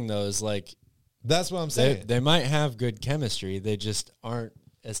the thing, though, is like That's what I'm saying. they might have good chemistry. They just aren't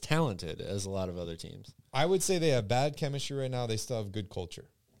as talented as a lot of other teams. I would say they have bad chemistry right now. They still have good culture.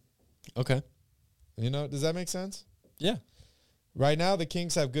 Okay. You know, does that make sense? Yeah. Right now, the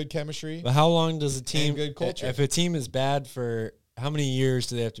Kings have good chemistry. But how long does a team, And good culture. if a team is bad for, how many years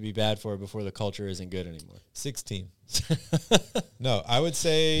do they have to be bad for before the culture isn't good anymore? 16. No, I would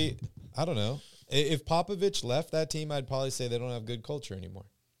say, I don't know. If Popovich left that team, I'd probably say they don't have good culture anymore.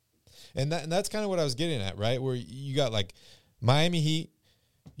 And that's kind of what I was getting at, right? Where you got like Miami Heat,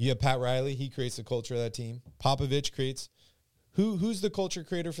 you have Pat Riley, he creates the culture of that team. Popovich creates. Who's the culture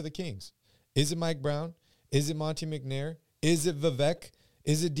creator for the Kings? Is it Mike Brown? Is it Monty McNair? Is it Vivek?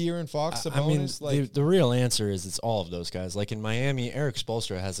 Is it De'Aaron Fox? Sabonis? I mean, the real answer is it's all of those guys. Like in Miami, Eric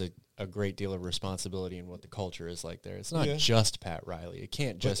Spoelstra has a great deal of responsibility in what the culture is like there. It's not just Pat Riley. It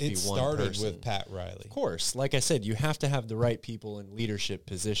can't just be one person. It started with Pat Riley. Of course. Like I said, you have to have the right people in leadership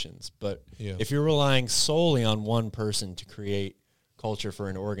positions. But Yeah. if you're relying solely on one person to create culture for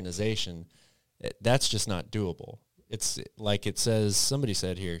an organization, that's just not doable. It's like it says, somebody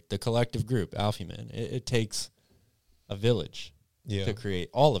said here, the collective group, Alfie Man. It takes a village to create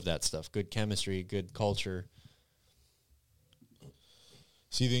all of that stuff. Good chemistry, good culture.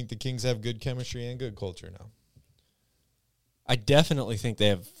 So you think the Kings have good chemistry and good culture now? I definitely think they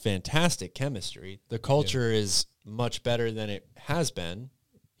have fantastic chemistry. The culture is much better than it has been.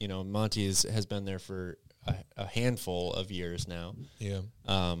 You know, Monty has been there for a handful of years now. Yeah.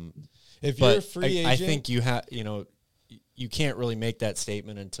 If you're a free agent, I think you have, you can't really make that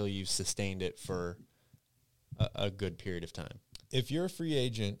statement until you've sustained it for a good period of time. If you're a free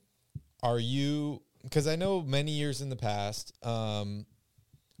agent, are you, because I know many years in the past,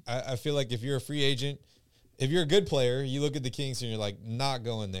 I feel like if you're a free agent, if you're a good player, you look at the Kings and you're like, not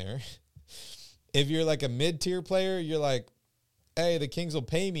going there. If you're like a mid-tier player, you're like, hey, the Kings will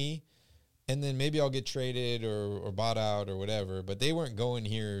pay me, and then maybe I'll get traded or bought out or whatever. But they weren't going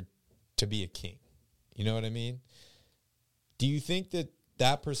here to be a King. You know what I mean? Do you think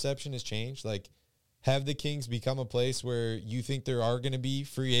that perception has changed? Like, have the Kings become a place where you think there are going to be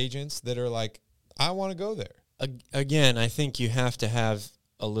free agents that are like, I want to go there? Again, I think you have to have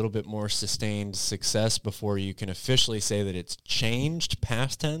a little bit more sustained success before you can officially say that it's changed,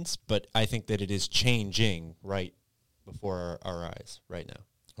 past tense, but I think that it is changing right before our eyes right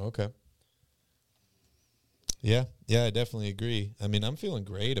now. Okay. Yeah, I definitely agree. I mean, I'm feeling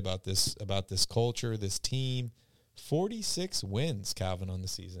great about this culture, this team. 46 wins, Calvin, on the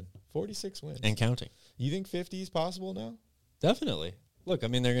season. 46 wins. And counting. You think 50 is possible now? Definitely. Look, I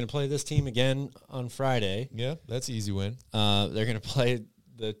mean, they're going to play this team again on Friday. Yeah, that's an easy win. They're going to play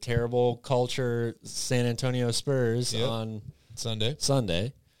the terrible culture San Antonio Spurs on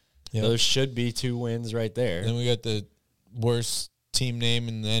Sunday. Yep. Those should be 2 wins right there. Then we got the worst team name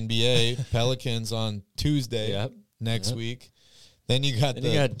in the NBA, Pelicans, on Tuesday next week. Then you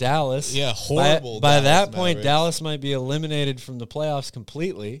got Dallas. Yeah, horrible. By Dallas that point, Mavericks. Dallas might be eliminated from the playoffs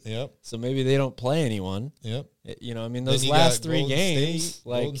completely. Yep. So maybe they don't play anyone. Yep. I mean, those last 3 games,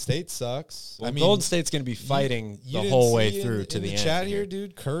 Golden State sucks. Well, Golden State's going to be fighting the whole way through to the end. Chat here,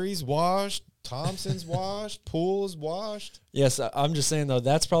 dude. Curry's washed. Thompson's washed. Poole's washed. Yes, I'm just saying, though,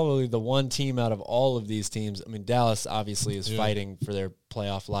 that's probably the one team out of all of these teams. I mean, Dallas obviously is fighting for their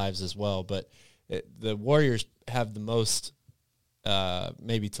playoff lives as well, but the Warriors have the most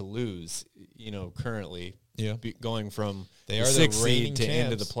maybe to lose, currently. Yeah. Going from the 6th seed to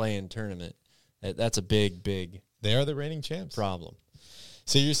champs. into the play-in tournament. That's a big They are the reigning champs. problem.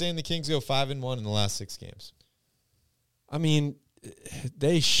 So you're saying the Kings go 5-1 in the last 6 games? I mean,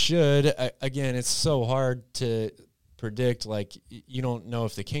 they should. Again, it's so hard to predict. Like, you don't know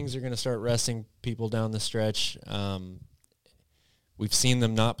if the Kings are going to start resting people down the stretch. We've seen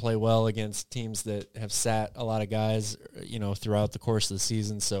them not play well against teams that have sat a lot of guys, throughout the course of the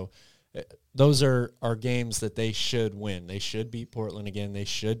season. So those are games that they should win. They should beat Portland again. They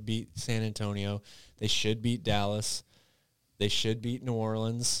should beat San Antonio. They should beat Dallas. They should beat New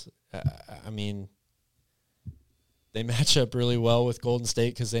Orleans. I mean, they match up really well with Golden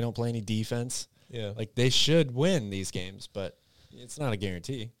State because they don't play any defense. Yeah. Like, they should win these games, but it's not a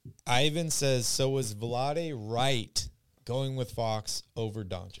guarantee. Ivan says, so was Vlade right going with Fox over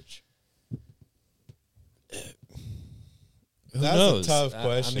Doncic? That's knows? a tough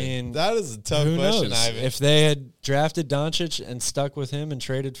question. I mean, that is a tough who question, knows? Ivan. If they had drafted Doncic and stuck with him and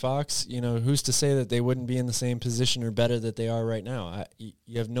traded Fox, who's to say that they wouldn't be in the same position or better that they are right now?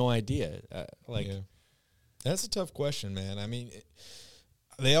 You have no idea. Yeah. That's a tough question, man. I mean,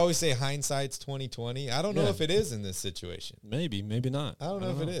 they always say hindsight's 20/20. I don't know if it is in this situation. Maybe not. I don't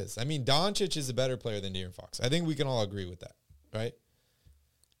know if it is. I mean, Doncic is a better player than De'Aaron Fox. I think we can all agree with that, right?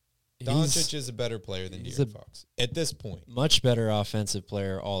 Doncic is a better player than De'Aaron Fox at this point. Much better offensive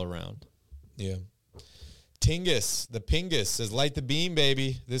player all around. Yeah. Tingus, the Pingus, says, light the beam,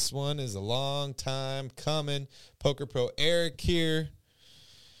 baby. This one is a long time coming. Poker Pro Eric here.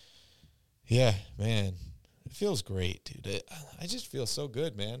 Yeah, man. It feels great, dude. I just feel so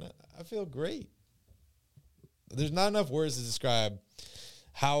good, man. I feel great. There's not enough words to describe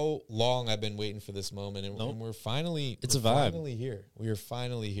how long I've been waiting for this moment, and we're finally a vibe. Finally here. We are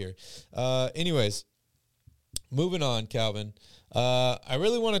finally here. Anyways, moving on, Calvin. I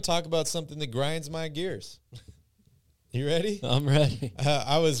really want to talk about something that grinds my gears. You ready? I'm ready.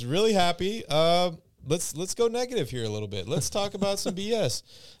 I was really happy. Let's go negative here a little bit. Let's talk about some BS.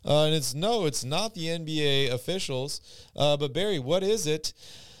 And it's not the NBA officials. But Barry, what is it?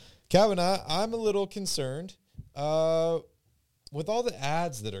 Calvin, I'm a little concerned with all the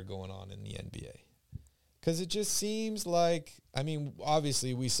ads that are going on in the NBA. Because it just seems like, I mean,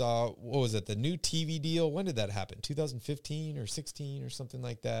 obviously we saw, what was it, the new TV deal? When did that happen? 2015 or 16 or something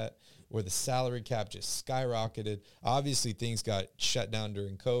like that, where the salary cap just skyrocketed. Obviously things got shut down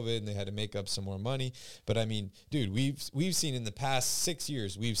during COVID and they had to make up some more money. But I mean, dude, we've seen in the past 6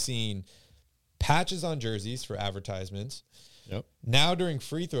 years, we've seen patches on jerseys for advertisements. Yep. Now during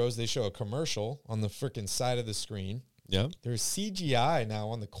free throws, they show a commercial on the freaking side of the screen. Yep. There's CGI now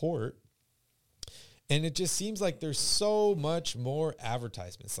on the court. And it just seems like there's so much more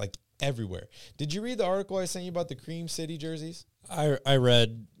advertisements, like everywhere. Did you read the article I sent you about the Cream City jerseys? I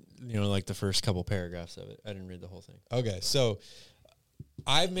read, like the first couple paragraphs of it. I didn't read the whole thing. Okay, so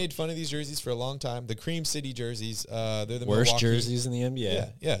I've made fun of these jerseys for a long time. The Cream City jerseys, they're the worst Milwaukee jerseys in the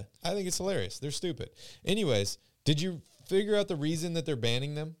NBA. Yeah. I think it's hilarious. They're stupid. Anyways, did you figure out the reason that they're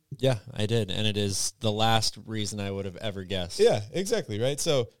banning them? Yeah, I did, and it is the last reason I would have ever guessed. Yeah, exactly, right?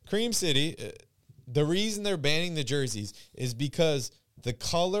 So Cream City, the reason they're banning the jerseys is because the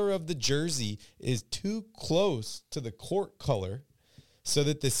color of the jersey is too close to the court color so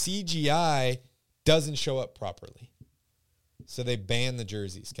that the CGI doesn't show up properly. So they ban the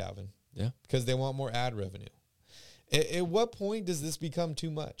jerseys, Calvin. Yeah. Because they want more ad revenue. At what point does this become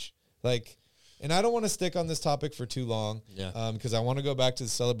too much? Like, and I don't want to stick on this topic for too long, because I want to go back to the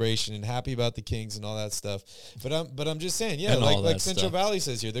celebration and happy about the Kings and all that stuff. But I'm just saying, like Central Valley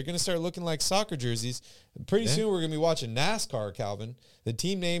says here, they're going to start looking like soccer jerseys. Pretty soon we're going to be watching NASCAR, Calvin. The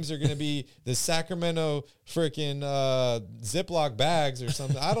team names are going to be the Sacramento freaking Ziploc bags or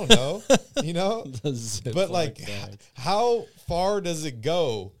something. I don't know, But like, how far does it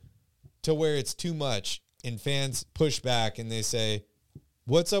go to where it's too much and fans push back and they say,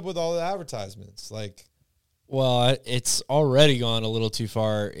 what's up with all the advertisements? Like, well, it's already gone a little too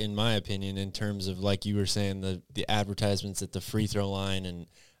far, in my opinion, in terms of, like you were saying, the advertisements at the free throw line, and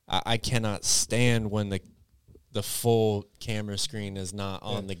I cannot stand when the full camera screen is not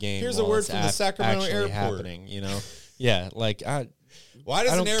on the game. Here's a word from the Sacramento airport. Happening, Yeah, like why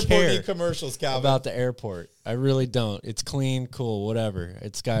does an airport need commercials, Calvin? About the airport. I really don't. It's clean, cool, whatever.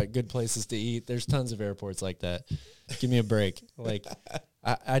 It's got good places to eat. There's tons of airports like that. Give me a break. Like,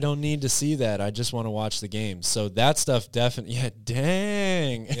 I don't need to see that. I just want to watch the game. So that stuff definitely,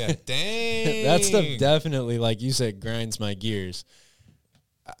 dang. Yeah, dang. That stuff definitely, like you said, grinds my gears.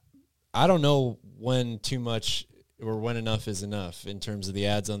 I don't know when too much or when enough is enough in terms of the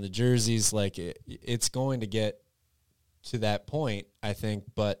ads on the jerseys. Like, it's going to get to that point, I think,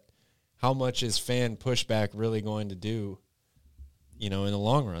 but how much is fan pushback really going to do, in the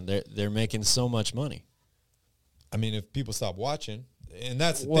long run? They're making so much money. I mean, if people stop watching, and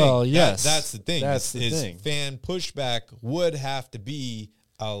that's the thing. Well, yes. That's the thing. That's the thing. Fan pushback would have to be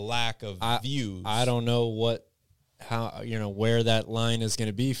a lack of views. I don't know where that line is going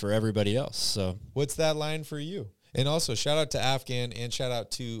to be for everybody else. So what's that line for you? And also, shout out to Afghan and shout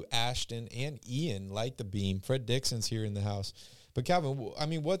out to Ashton and Ian, Light the Beam. Fred Dixon's here in the house. But Calvin, I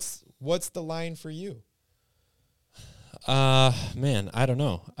mean, what's the line for you? Man, I don't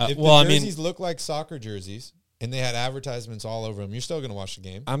know. If the jerseys look like soccer jerseys and they had advertisements all over them, you're still going to watch the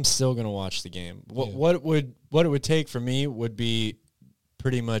game? I'm still going to watch the game. What it would take for me would be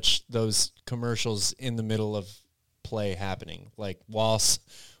pretty much those commercials in the middle of play happening, like while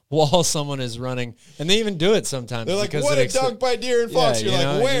someone is running, and they even do it sometimes. They're like, what a dunk by De'Aaron Fox. You're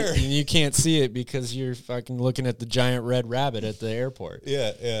like, where? And you can't see it because you're fucking looking at the giant red rabbit at the airport.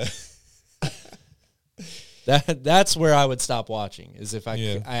 Yeah. That's where I would stop watching, is if I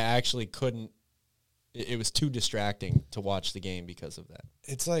actually couldn't. It was too distracting to watch the game because of that.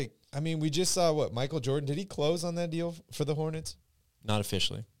 It's like, I mean, we just saw Michael Jordan, did he close on that deal for the Hornets? Not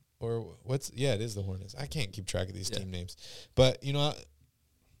officially. Or it is the Hornets. I can't keep track of these team names. But, you know,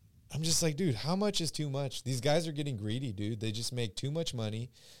 I'm just like, dude, how much is too much? These guys are getting greedy, dude. They just make too much money.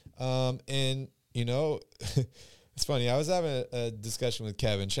 And, you know, it's funny. I was having a discussion with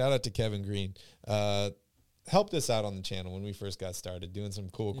Kevin. Shout out to Kevin Green. Helped us out on the channel when we first got started, doing some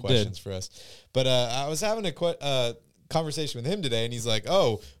cool questions for us. But I was having a conversation with him today, and he's like,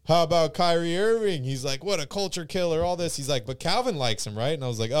 oh, how about Kyrie Irving? He's like, what a culture killer, all this. He's like, but Calvin likes him, right? And I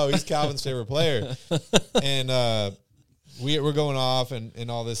was like, oh, he's Calvin's favorite player. And we're going off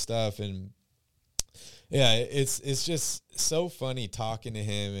and all this stuff. And, yeah, it's just so funny talking to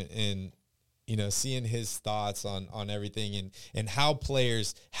him and you know, seeing his thoughts on everything and how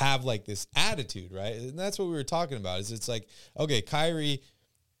players have like this attitude, right? And that's what we were talking about. It's like, okay, Kyrie,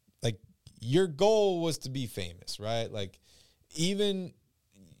 like your goal was to be famous, right? Like even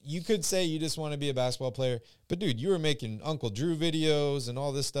you could say you just want to be a basketball player, but dude, you were making Uncle Drew videos and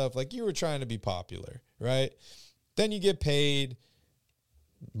all this stuff. Like you were trying to be popular, right? Then you get paid.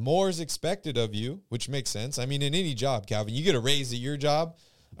 More is expected of you, which makes sense. I mean, in any job, Calvin, you get a raise at your job.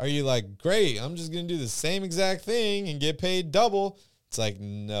 Are you like, great, I'm just going to do the same exact thing and get paid double? It's like,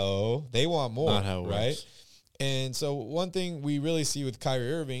 no, they want more, not how it right? works. And so one thing we really see with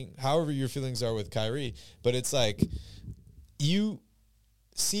Kyrie Irving, however your feelings are with Kyrie, but it's like you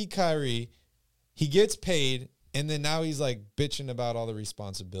see Kyrie, he gets paid, and then now he's like bitching about all the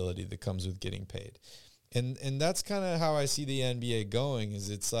responsibility that comes with getting paid. And that's kind of how I see the NBA going, is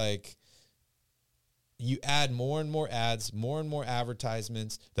it's like, you add more and more ads, more and more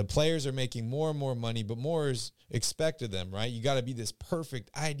advertisements. The players are making more and more money, but more is expected of them, right? You got to be this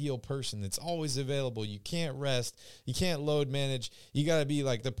perfect, ideal person that's always available. You can't rest. You can't load manage. You got to be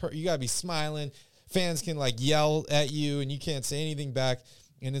like you got to be smiling. Fans can like yell at you and you can't say anything back.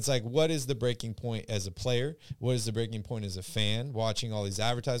 And it's like, what is the breaking point as a player? What is the breaking point as a fan watching all these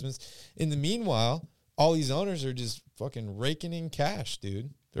advertisements? In the meanwhile, all these owners are just fucking raking in cash,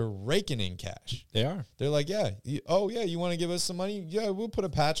 dude. They're raking in cash. They are. They're like, you want to give us some money? Yeah, we'll put a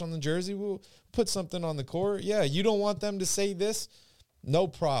patch on the jersey. We'll put something on the court. Yeah, you don't want them to say this? No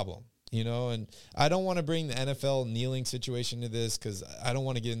problem. You know, and I don't want to bring the NFL kneeling situation to this because I don't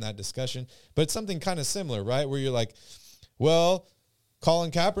want to get in that discussion. But it's something kind of similar, right? Where you're like, well,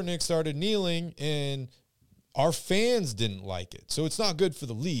 Colin Kaepernick started kneeling and our fans didn't like it. So it's not good for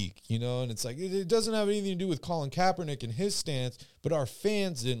the league, you know? And it's like, it doesn't have anything to do with Colin Kaepernick and his stance, but our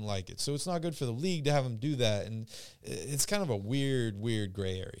fans didn't like it. So it's not good for the league to have him do that. And it's kind of a weird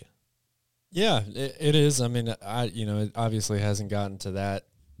gray area. Yeah, it is. I mean, it obviously hasn't gotten to that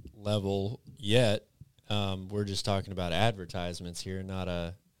level yet. We're just talking about advertisements here, not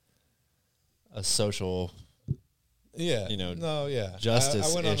a social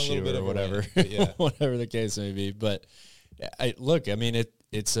justice issue or whatever, whatever the case may be. But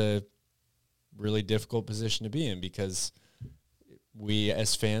it's a really difficult position to be in because we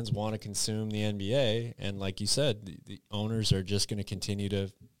as fans want to consume the NBA. And like you said, the owners are just going to continue to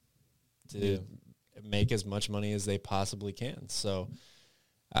make as much money as they possibly can. So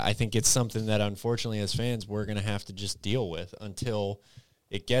I think it's something that unfortunately as fans, we're going to have to just deal with until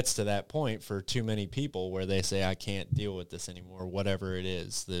it gets to that point for too many people where they say, I can't deal with this anymore, whatever it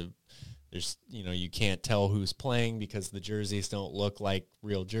is. There's you can't tell who's playing because the jerseys don't look like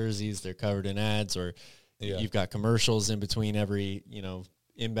real jerseys. They're covered in ads, or you've got commercials in between every,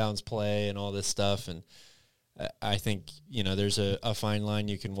 inbounds play and all this stuff. And I think, there's a fine line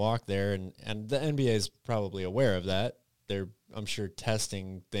you can walk there, and the NBA is probably aware of that. They're, I'm sure,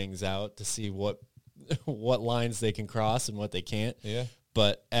 testing things out to see what lines they can cross and what they can't. Yeah.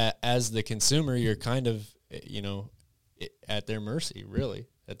 But as the consumer, you're kind of, at their mercy, really,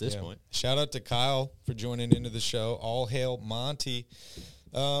 at this point. Shout out to Kyle for joining into the show. All hail Monty.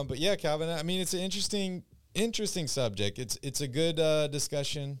 But yeah, Calvin, I mean, it's an interesting subject. It's a good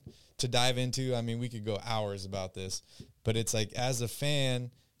discussion to dive into. I mean, we could go hours about this, but it's like, as a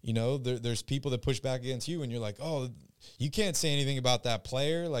fan, there's people that push back against you and you're like, oh, you can't say anything about that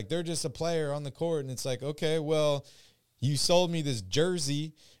player. Like, they're just a player on the court. And it's like, okay, well, you sold me this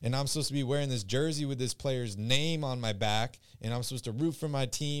jersey, and I'm supposed to be wearing this jersey with this player's name on my back, and I'm supposed to root for my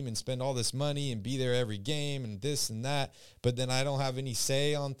team and spend all this money and be there every game and this and that, but then I don't have any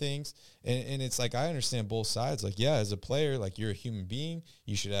say on things. And it's like, I understand both sides. Like, yeah, as a player, like, you're a human being.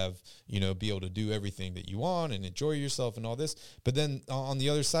 You should have, be able to do everything that you want and enjoy yourself and all this. But then on the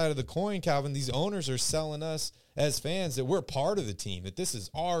other side of the coin, Calvin, these owners are selling us as fans that we're part of the team, that this is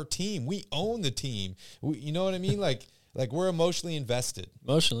our team. We own the team. You know what I mean? Like we're emotionally invested.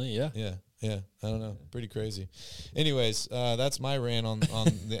 Emotionally, yeah. Yeah. I don't know. Pretty crazy. Anyways, that's my rant on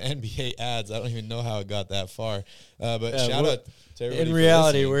the NBA ads. I don't even know how it got that far. But shout out to everybody. In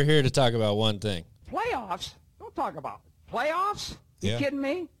reality, we're here to talk about one thing. Playoffs? Don't talk about playoffs. You kidding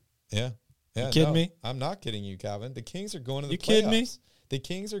me? Yeah. You kidding me? I'm not kidding you, Calvin. The Kings are going to the playoffs. You kidding me? The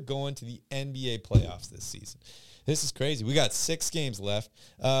Kings are going to the NBA playoffs this season. This is crazy. We got 6 games left.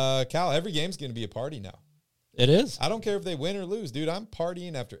 Cal, every game's going to be a party now. It is. I don't care if they win or lose, dude. I'm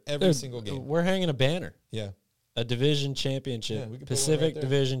partying after every single game. We're hanging a banner. Yeah. A division championship. Yeah, Pacific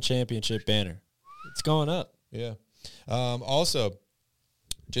Division Championship banner. It's going up. Yeah. Also,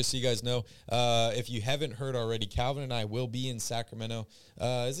 just so you guys know, if you haven't heard already, Calvin and I will be in Sacramento.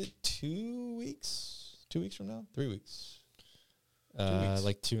 Is it 2 weeks? 2 weeks from now? 3 weeks? 2 weeks.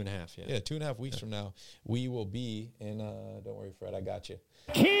 Like 2.5, yeah. Yeah, 2.5 weeks from now, we will be in, don't worry, Fred, I got you.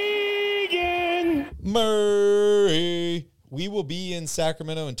 Keegan Murray. We will be in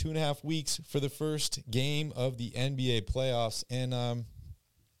Sacramento in 2.5 weeks for the first game of the NBA playoffs. And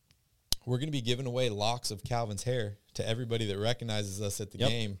we're going to be giving away locks of Calvin's hair to everybody that recognizes us at the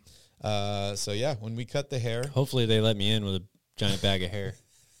game. So, yeah, when we cut the hair. Hopefully they let me in with a giant bag of hair.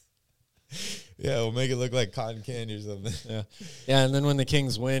 Yeah, we'll make it look like cotton candy or something. Yeah, and then when the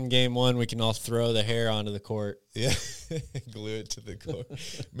Kings win game 1, we can all throw the hair onto the court. Yeah, glue it to the court.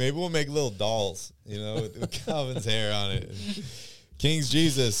 Maybe we'll make little dolls, with Calvin's hair on it. King's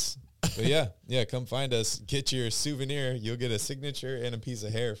Jesus. But yeah, come find us. Get your souvenir. You'll get a signature and a piece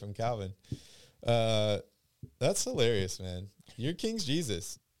of hair from Calvin. That's hilarious, man. You're King's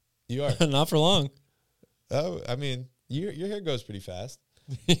Jesus. You are. Not for long. Oh, I mean, your hair goes pretty fast.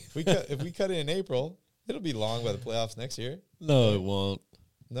 If we cut it in April, it'll be long by the playoffs next year. No, it won't.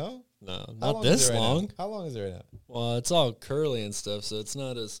 No? No, not this long. How long is it right now? Well, it's all curly and stuff, so it's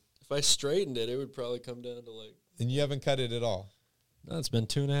not as... If I straightened it, it would probably come down to like... And you haven't cut it at all? No, it's been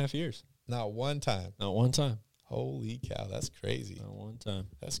 2.5 years. Not one time? Not one time. Holy cow, that's crazy. Not one time.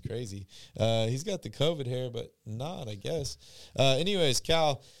 That's crazy. He's got the COVID hair, but not, I guess. Anyways,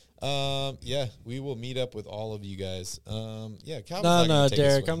 Cal... we will meet up with all of you guys. Cal. No,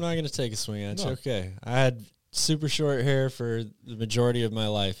 Derek, I'm not going to take a swing at you. Okay. I had super short hair for the majority of my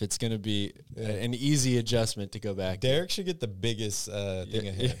life. It's going to be an easy adjustment to go back. Derek should get the biggest thing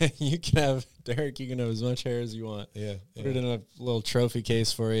of hair. You can have as much hair as you want. Yeah. Put it in a little trophy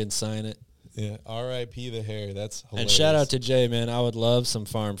case for you and sign it. Yeah. R.I.P. the hair. That's hilarious. And shout out to Jay, man. I would love some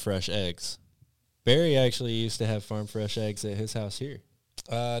farm fresh eggs. Barry actually used to have farm fresh eggs at his house here.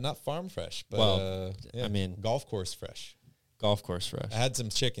 Not farm fresh, but I mean golf course fresh. Golf course fresh. I had some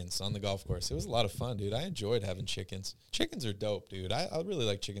chickens on the golf course. It was a lot of fun, dude. I enjoyed having chickens. Chickens are dope, dude. I really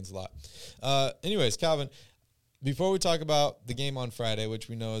like chickens a lot. Anyways, Calvin, before we talk about the game on Friday, which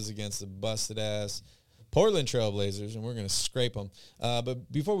we know is against the busted ass Portland Trailblazers, and we're going to scrape them.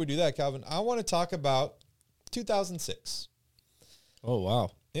 But before we do that, Calvin, I want to talk about 2006. Oh,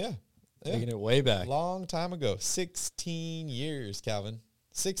 wow. Yeah. Taking it way back. Long time ago. 16 years, Calvin.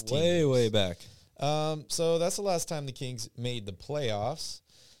 16 way back. So that's the last time the Kings made the playoffs.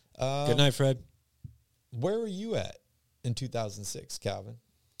 Good night, Fred. Where were you at in 2006, Calvin?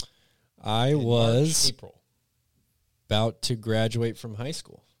 I was April. About to graduate from high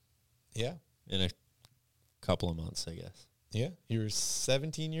school. Yeah. In a couple of months, I guess. Yeah. You were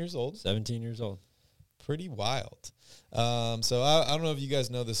 17 years old. 17 years old. Pretty wild. So I don't know if you guys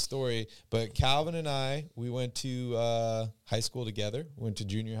know this story, but Calvin and I, we went to high school together, went to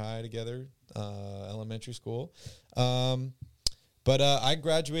junior high together, elementary school. But I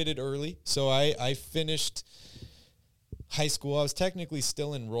graduated early, so I finished high school. I was technically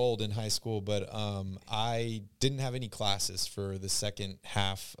still enrolled in high school, but I didn't have any classes for the second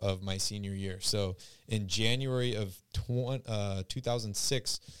half of my senior year. So in January of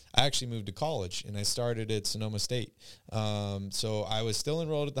 2006, I actually moved to college, and I started at Sonoma State. So I was still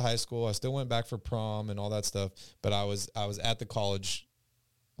enrolled at the high school. I still went back for prom and all that stuff, but I was at the college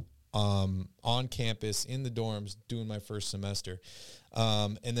on campus in the dorms doing my first semester.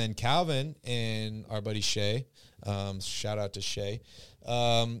 And then Calvin and our buddy Shay, shout out to Shay,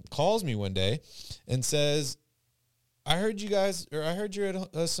 calls me one day and says, I heard you're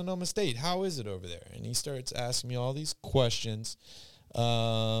at Sonoma State. How is it over there? And he starts asking me all these questions.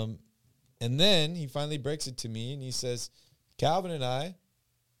 And then he finally breaks it to me, and he says, Calvin and I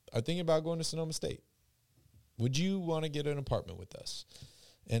are thinking about going to Sonoma State. Would you want to get an apartment with us?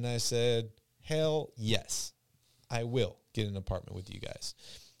 And I said, hell yes, I will get an apartment with you guys.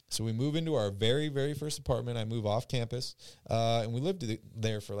 So we move into our very, very first apartment. I move off campus, and we lived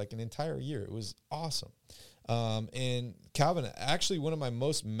there for like an entire year. It was awesome. And Calvin, actually one of my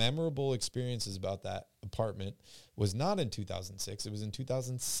most memorable experiences about that apartment was not in 2006. It was in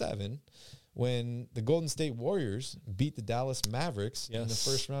 2007 when the Golden State Warriors beat the Dallas Mavericks in the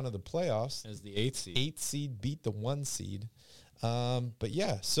first round of the playoffs. As the 8th seed. 8th seed beat the 1 seed. But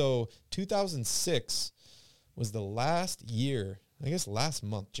yeah, so 2006 was the last year, I guess last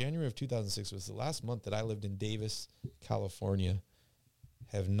month, January of 2006 was the last month that I lived in Davis, California.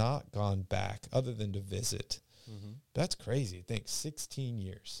 Have not gone back other than to visit. Mm-hmm. That's crazy. I think 16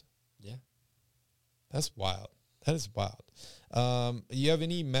 years. Yeah. That's wild. That is wild. You have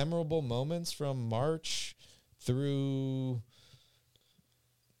any memorable moments from March through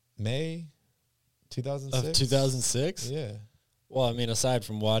May 2006? Of 2006? Yeah. Well, I mean, aside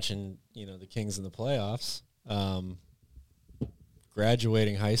from watching, the Kings in the playoffs,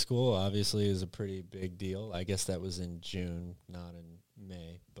 graduating high school obviously is a pretty big deal. I guess that was in June, not in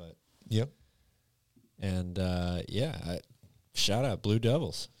May, but yep. And shout out Blue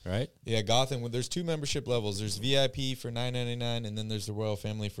Devils, right? Yeah, Gotham. There's 2 membership levels. There's VIP for $9.99, and then there's the Royal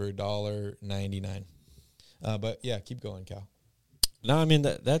Family for $1.99. But yeah, keep going, Cal. No, I mean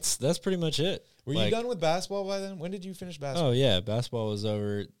that's pretty much it. Were you done with basketball by then? When did you finish basketball? Oh yeah, basketball was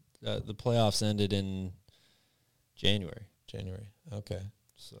over. The playoffs ended in January. Okay.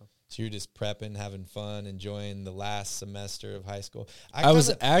 So you're just prepping, having fun, enjoying the last semester of high school. I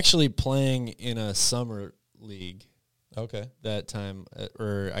was actually playing in a summer league. Okay. That time,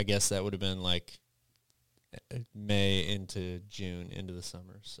 or I guess that would have been like May into June into the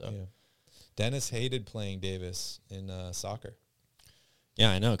summer. So yeah. Dennis hated playing Davis in soccer.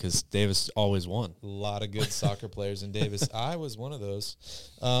 Yeah, I know, because Davis always won. A lot of good soccer players in Davis. I was one of those.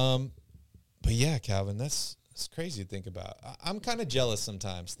 But yeah, Calvin, that's crazy to think about. I'm kind of jealous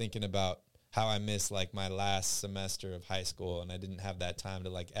sometimes thinking about how I missed like my last semester of high school and I didn't have that time to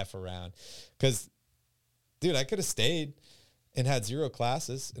like F around. Because, dude, I could have stayed and had 0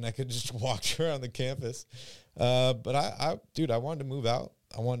 classes and I could just walk around the campus. But I wanted to move out.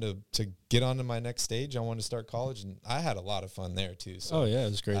 I wanted to get on to my next stage. I wanted to start college, and I had a lot of fun there too. So it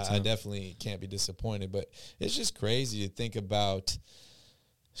was a great time. I definitely can't be disappointed, but it's just crazy to think about.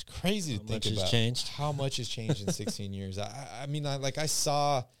 It's crazy to think about how much has changed in 16 years. I mean, I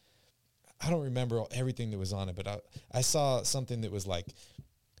don't remember everything that was on it, but I saw something that was like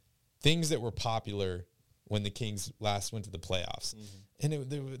things that were popular when the Kings last went to the playoffs. Mm-hmm.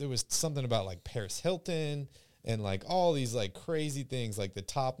 And there was something about like Paris Hilton and like all these like crazy things, like the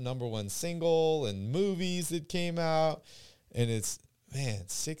top #1 single and movies that came out. And it's, man,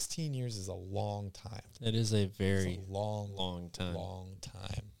 16 years is a long time. It is a very long time.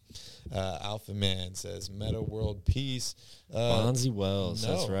 Alpha Man says, Meta World Peace. Bonzi Wells,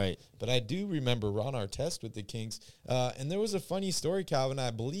 no, that's right. But I do remember Ron Artest with the Kings. And there was a funny story, Calvin.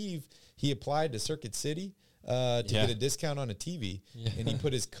 I believe he applied to Circuit City to get a discount on a TV. Yeah. And he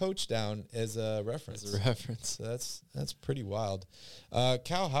put his coach down as a reference. So that's pretty wild.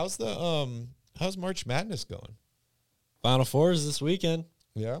 Cal, how's March Madness going? Final Four is this weekend.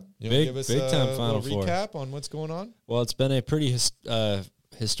 Yeah. Big time Final Four. Recap on what's going on? Well, it's been a pretty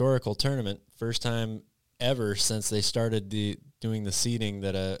historical tournament. First time ever since they started doing the seeding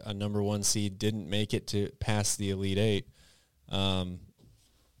that a #1 seed didn't make it to past the Elite Eight.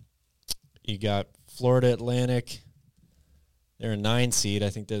 You got Florida Atlantic. They're a 9 seed.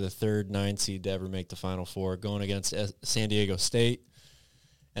 I think they're the third 9 seed to ever make the Final Four, going against San Diego State.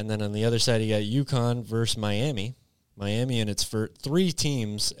 And then on the other side, you got UConn versus Miami. Miami, and it's for 3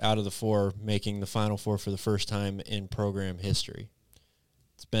 teams out of the 4 making the Final Four for the first time in program history.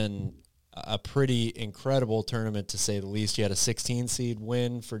 It's been a pretty incredible tournament, to say the least. You had a 16 seed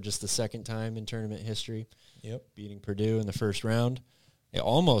win for just the second time in tournament history. Yep. Beating Purdue in the first round. They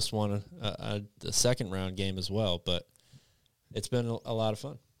almost won a second round game as well, but it's been a lot of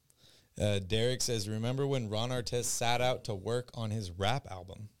fun. Derek says, remember when Ron Artest sat out to work on his rap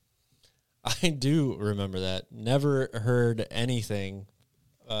album? I do remember that. Never heard anything.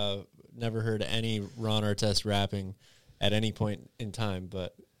 Never heard any Ron Artest rapping at any point in time.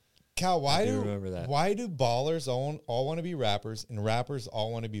 But Cal, I do remember that. Why do ballers all want to be rappers and rappers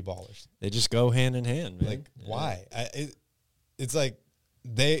all want to be ballers? They just go hand in hand, man. Like, why? It's like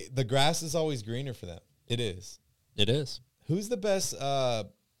the grass is always greener for them. It is. It is. Who's the best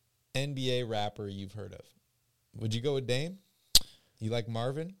NBA rapper you've heard of? Would you go with Dame? You like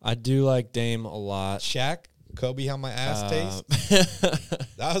Marvin? I do like Dame a lot. Shaq? Kobe, how my ass tastes?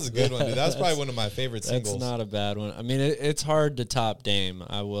 That was a good one, dude. That was probably one of my favorite singles. That's not a bad one. I mean, it's hard to top Dame.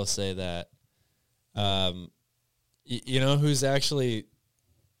 I will say that. You know who's actually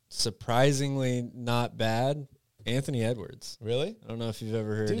surprisingly not bad? Anthony Edwards. Really? I don't know if you've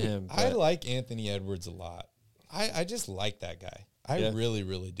ever heard him. I like Anthony Edwards a lot. I just like that guy. I really,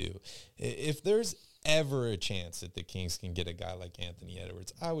 really do. If there's ever a chance that the Kings can get a guy like Anthony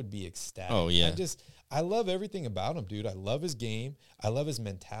Edwards, I would be ecstatic. Oh, yeah. I love everything about him, dude. I love his game. I love his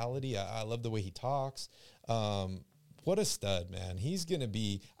mentality. I love the way he talks. What a stud, man. He's going to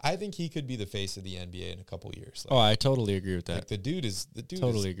be, I think he could be the face of the NBA in a couple years. Like, I totally agree with that. Like the dude is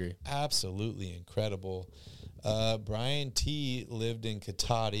agree. Absolutely incredible. Brian T. lived in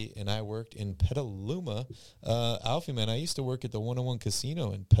Katati, and I worked in Petaluma. Alfie, man, I used to work at the 101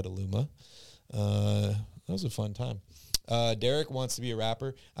 Casino in Petaluma. That was a fun time. Derek wants to be a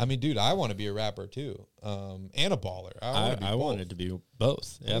rapper. I mean, dude, I want to be a rapper too, and a baller. I wanted to be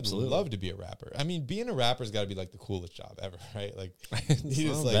both. Yeah, absolutely. I would love to be a rapper. I mean, being a rapper's got to be like the coolest job ever, right? Like, you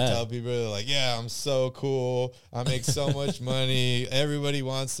just like tell people like, yeah, I'm so cool. I make so much money. Everybody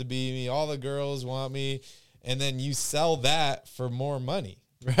wants to be me. All the girls want me. And then you sell that for more money.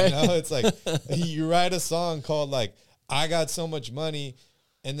 Right? You know, it's like you write a song called like, I got so much money,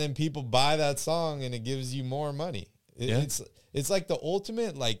 and then people buy that song and it gives you more money. It's like the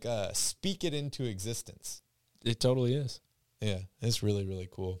ultimate, like, speak it into existence. It totally is. Yeah, it's really, really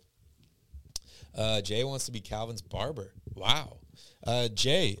cool. Jay wants to be Calvin's barber. Wow.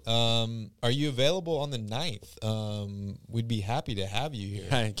 Jay, are you available on the 9th? We'd be happy to have you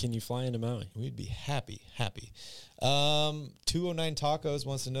here. Can you fly into Maui? We'd be happy. 209 Tacos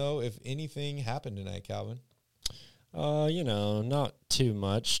wants to know if anything happened tonight, Calvin. You know, not too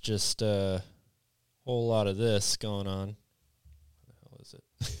much. Just a whole lot of this going on. What the hell is it?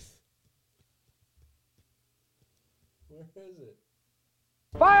 Where is it?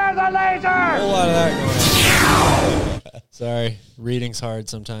 Fire the laser! A whole lot of that going on. Sorry, reading's hard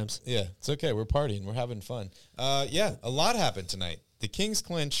sometimes. Yeah, it's okay. We're partying. We're having fun. Yeah, a lot happened tonight. The Kings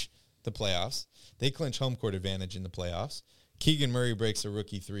clinch the playoffs. They clinch home court advantage in the playoffs. Keegan Murray breaks a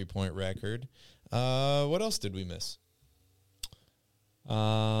rookie 3-point record. What else did we miss?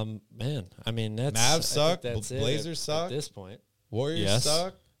 Man, I mean, that's... Mavs suck. That's Blazers suck. At this point. Warriors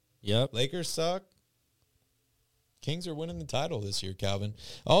suck. Yep. Lakers suck. Kings are winning the title this year, Calvin.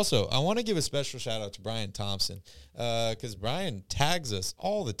 Also, I want to give a special shout-out to Brian Thompson because Brian tags us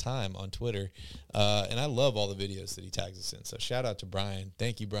all the time on Twitter, and I love all the videos that he tags us in. So shout-out to Brian.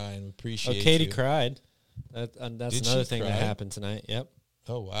 Thank you, Brian. We appreciate you. Katie cried. That's another thing that cry? happened tonight. Yep.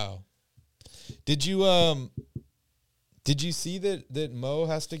 Oh, wow. Did you see that Mo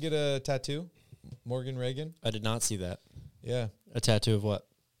has to get a tattoo? Morgan Reagan? I did not see that. Yeah. A tattoo of what?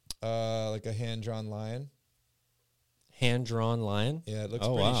 Like a hand-drawn lion. Hand-drawn lion? Yeah, it looks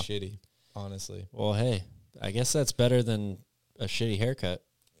pretty shitty, honestly. Well, hey, I guess that's better than a shitty haircut.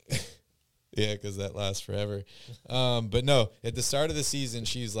 Yeah, because that lasts forever. But no, at the start of the season,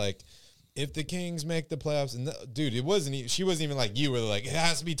 she's like, if the Kings make the playoffs, and dude, she wasn't even like you were like, it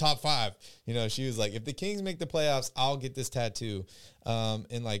has to be top 5. You know, she was like, if the Kings make the playoffs, I'll get this tattoo.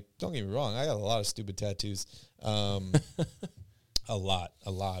 And like, don't get me wrong, I got a lot of stupid tattoos. A lot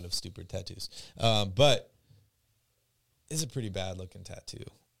of stupid tattoos. But it's a pretty bad looking tattoo.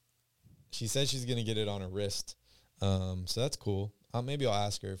 She said she's going to get it on her wrist. So that's cool. Maybe I'll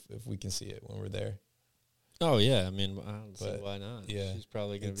ask her if we can see it when we're there. Oh, yeah. I mean, I don't see why not. Yeah. She's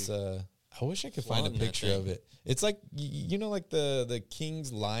probably going to be... I wish I could find a picture of it. It's like, you know, like the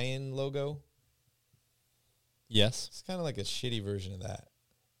King's Lion logo? Yes. It's kind of like a shitty version of that.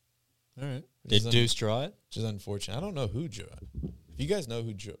 All right. Did Deuce draw it? Which is unfortunate. I don't know who drew it. If you guys know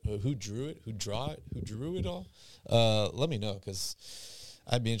who drew it all, let me know because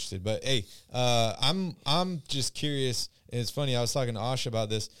I'd be interested. But hey, I'm just curious. And it's funny. I was talking to Asha about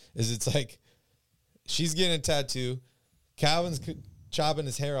this. It's like she's getting a tattoo. Calvin's chopping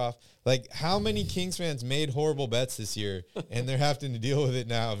his hair off. Like, how many Kings fans made horrible bets this year, and they're having to deal with it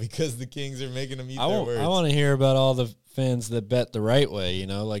now because the Kings are making them eat their words? I want to hear about all the fans that bet the right way, you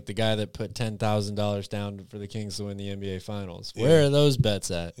know, like the guy that put $10,000 down for the Kings to win the NBA Finals. Yeah. Where are those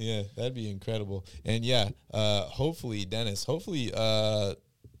bets at? Yeah, that'd be incredible. And, yeah, hopefully, Dennis,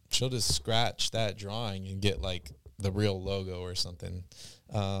 she'll just scratch that drawing and get, like, the real logo or something.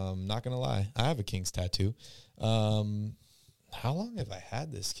 Not going to lie. I have a Kings tattoo. How long have I had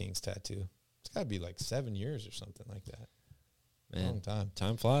this Kings tattoo? It's got to be like 7 years or something like that. Man, long time.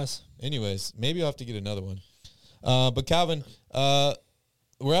 Time flies. Anyways, maybe I'll have to get another one. But Calvin, we're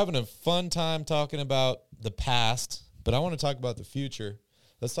having a fun time talking about the past, but I want to talk about the future.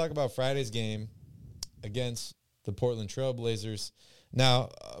 Let's talk about Friday's game against the Portland Trail Blazers. Now,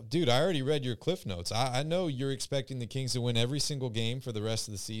 dude, I already read your Cliff Notes. I know you're expecting the Kings to win every single game for the rest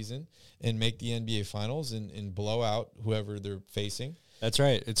of the season and make the NBA Finals and blow out whoever they're facing. That's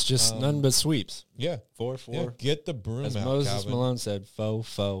right. It's just none but sweeps. Yeah. 4-4. Yeah, get the broom As out, Moses Calvin. Malone said, foe.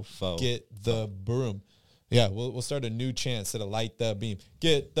 Get the broom. Yeah, we'll start a new chant instead of light the beam.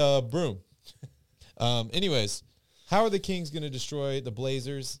 Get the broom. Anyways, how are the Kings going to destroy the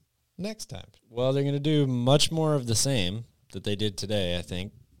Blazers next time? Well, they're going to do much more of the same that they did today, I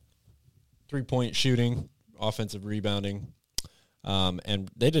think. 3-point shooting, offensive rebounding. And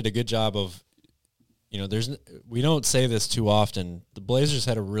they did a good job of, we don't say this too often. The Blazers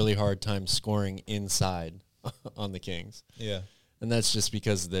had a really hard time scoring inside on the Kings. Yeah. And that's just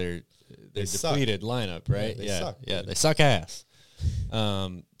because they're depleted lineup, right? They suck ass.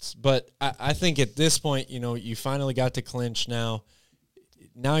 But I think at this point, you finally got to clinch now.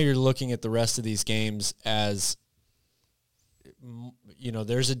 Now you're looking at the rest of these games as,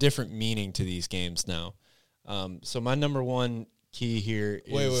 there's a different meaning to these games now. So my number one key here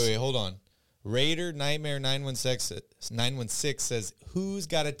is... Wait, hold on. Raider Nightmare 916 says, who's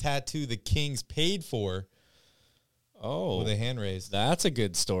got a tattoo the Kings paid for? Oh. With a hand raised. That's a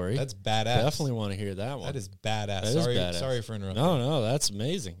good story. That's badass. Definitely want to hear that one. That is badass. That is badass. Sorry for interrupting. No, that's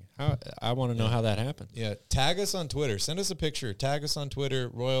amazing. I want to know how that happened. Yeah, tag us on Twitter. Send us a picture. Tag us on Twitter,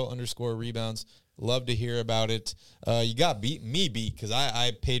 Royal_Rebounds. Love to hear about it. You got me beat because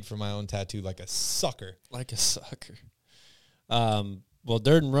I paid for my own tattoo like a sucker. Well,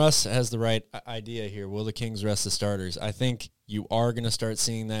 Durden Russ has the right idea here. Will the Kings rest the starters? I think you are going to start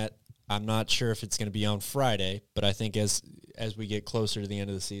seeing that. I'm not sure if it's going to be on Friday, but I think as we get closer to the end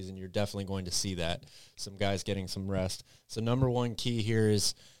of the season, you're definitely going to see that. Some guys getting some rest. So number one key here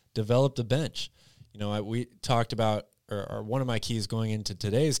is develop the bench. We talked about, or one of my keys going into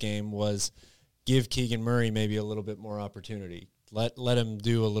today's game was give Keegan Murray maybe a little bit more opportunity. Let him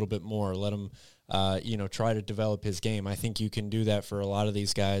do a little bit more. Let him, try to develop his game. I think you can do that for a lot of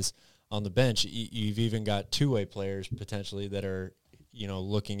these guys on the bench. You've even got two-way players potentially that are,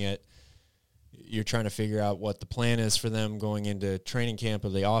 looking at, you're trying to figure out what the plan is for them going into training camp or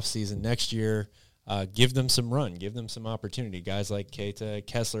the offseason next year. Give them some run. Give them some opportunity. Guys like Keita,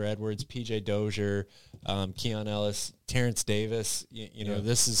 Kessler Edwards, P.J. Dozier, Keon Ellis, Terrence Davis.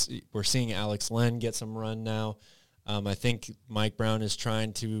 We're seeing Alex Len get some run now. I think Mike Brown is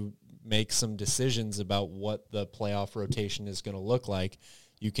trying to make some decisions about what the playoff rotation is going to look like.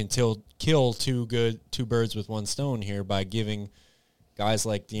 You can kill two birds with one stone here by giving guys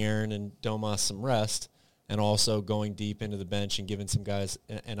like De'Aaron and Domas some rest, and also going deep into the bench and giving some guys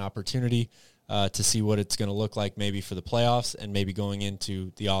an opportunity to see what it's going to look like maybe for the playoffs and maybe going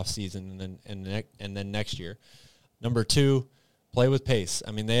into the offseason and then next year. Number two, play with pace.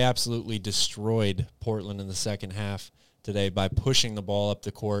 I mean, they absolutely destroyed Portland in the second half today by pushing the ball up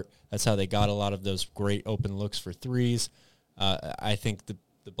the court. That's how they got a lot of those great open looks for threes. I think the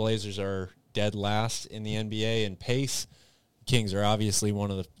Blazers are dead last in the NBA in pace. Kings are obviously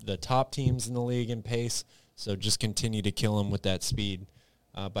one of the top teams in the league in pace, so just continue to kill them with that speed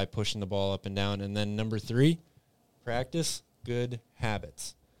by pushing the ball up and down. And then number three, practice good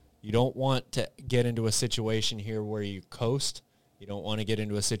habits. You don't want to get into a situation here where you coast. You don't want to get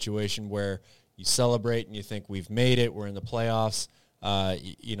into a situation where you celebrate and you think we've made it, we're in the playoffs.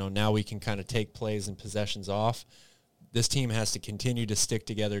 Now we can kind of take plays and possessions off. This team has to continue to stick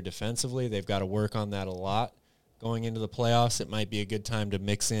together defensively. They've got to work on that a lot. Going into the playoffs, it might be a good time to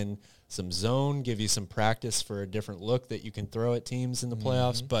mix in some zone, give you some practice for a different look that you can throw at teams in the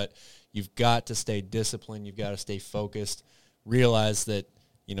playoffs, but you've got to stay disciplined. You've got to stay focused. Realize that,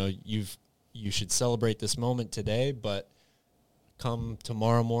 you should celebrate this moment today, but come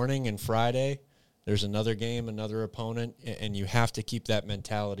tomorrow morning and Friday, there's another game, another opponent, and you have to keep that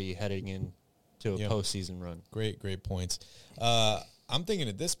mentality heading into a postseason run. Great points. I'm thinking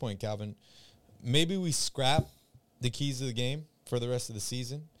at this point, Calvin, maybe we scrap the keys of the game for the rest of the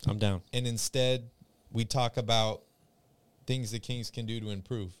season. I'm down. And instead, we talk about things the Kings can do to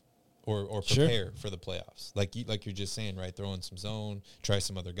improve or prepare for the playoffs. Like you're just saying, right? Throw in some zone, try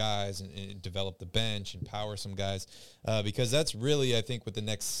some other guys, and develop the bench, empower some guys. Because that's really, I think, what the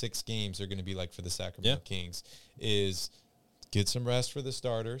next 6 games are going to be like for the Sacramento Kings is get some rest for the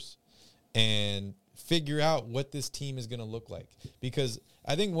starters and figure out what this team is going to look like. Because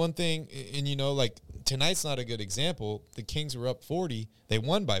I think one thing, and tonight's not a good example. The Kings were up 40. They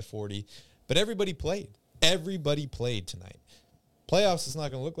won by 40, but everybody played. Everybody played tonight. Playoffs is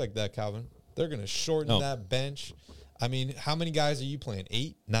not going to look like that, Calvin. They're going to shorten that bench. I mean, how many guys are you playing?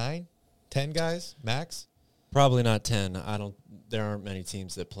 8, 9, 10 guys max? Probably not 10. There aren't many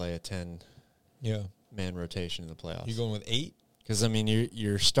teams that play a 10 Yeah. man rotation in the playoffs. You going with 8? Because, I mean,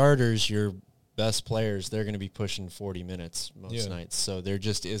 your starters, your best players, they're going to be pushing 40 minutes most nights. So there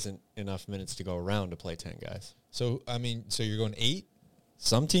just isn't enough minutes to go around to play 10 guys. So, I mean, so you're going 8?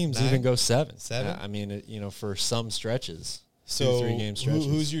 Some teams 9? even go 7. 7? I mean, for some stretches. So 2-3 game stretches.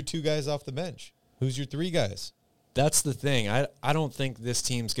 Who's your 2 guys off the bench? Who's your 3 guys? That's the thing. I don't think this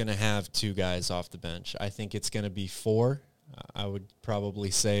team's going to have 2 guys off the bench. I think it's going to be 4. I would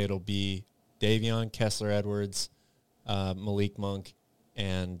probably say it'll be Davion, Kessler-Edwards, Malik Monk,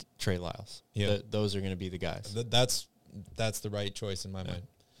 and Trey Lyles. Yeah. Those are going to be the guys. That's the right choice in my mind.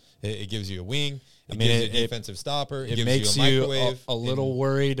 It gives you a wing. It mean, gives you a defensive stopper. It gives makes you a microwave. a little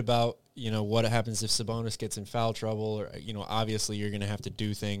worried about, what happens if Sabonis gets in foul trouble. Or, obviously you're going to have to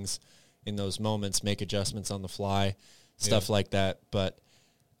do things in those moments, make adjustments on the fly, stuff like that. But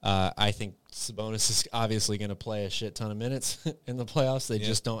I think Sabonis is obviously going to play a shit ton of minutes in the playoffs. They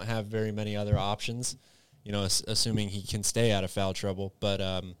just don't have very many other options, assuming he can stay out of foul trouble. But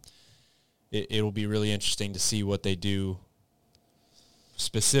it'll be really interesting to see what they do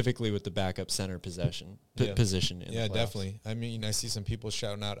specifically with the backup center position in the playoffs. Definitely. I mean, I see some people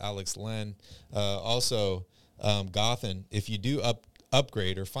shouting out Alex Len. Also, Gotham, if you do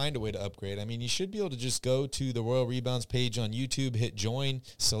upgrade or find a way to upgrade, I mean, you should be able to just go to the Royal Rebounds page on YouTube, hit join,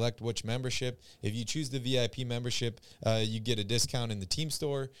 select which membership. If you choose the VIP membership, you get a discount in the team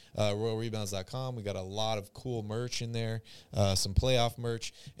store, royalrebounds.com. We got a lot of cool merch in there, some playoff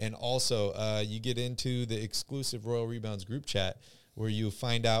merch, and also you get into the exclusive Royal Rebounds group chat where you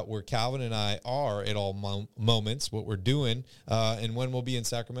find out where Calvin and I are at all moments, what we're doing, and when we'll be in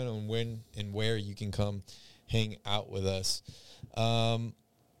Sacramento, and when and where you can come hang out with us.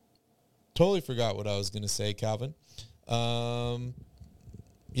 Totally forgot what I was going to say, Calvin.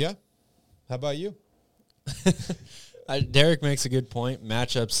 Yeah. How about you? Derek makes a good point.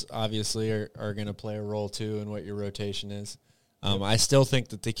 Matchups obviously are going to play a role too in what your rotation is. I still think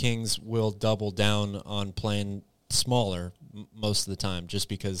that the Kings will double down on playing smaller most of the time, just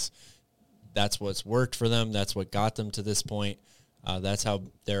because that's what's worked for them. That's what got them to this point. That's how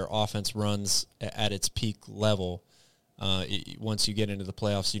their offense runs at its peak level. Once you get into the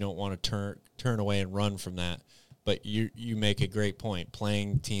playoffs, you don't want to turn away and run from that. But you make a great point.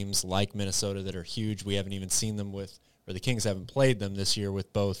 Playing teams like Minnesota that are huge, we haven't even seen them with, or the Kings haven't played them this year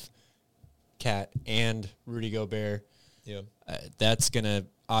with both Cat and Rudy Gobert. Yeah, that's going to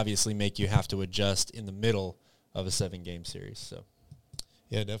obviously make you have to adjust in the middle of a 7-game series. So,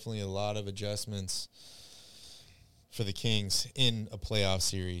 yeah, definitely a lot of adjustments for the Kings in a playoff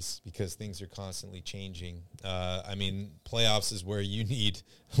series because things are constantly changing. I mean, playoffs is where you need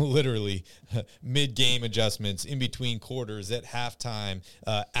literally mid-game adjustments, in between quarters, at halftime,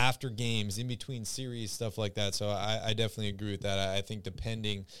 after games, in between series, stuff like that. So I definitely agree with that. I think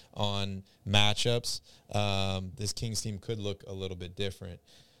depending on matchups, this Kings team could look a little bit different.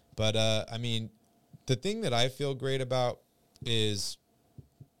 But, I mean, the thing that I feel great about is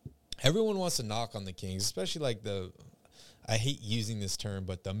everyone wants to knock on the Kings, especially like I hate using this term,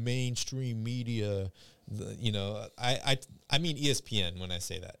 but the mainstream media, I mean ESPN when I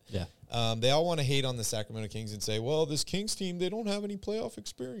say that. Yeah. They all want to hate on the Sacramento Kings and say, well, this Kings team, they don't have any playoff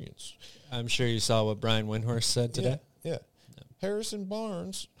experience. I'm sure you saw what Brian Windhorst said today. Yeah. Harrison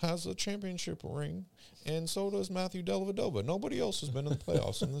Barnes has a championship ring, and so does Matthew Dellavedova. Nobody else has been in the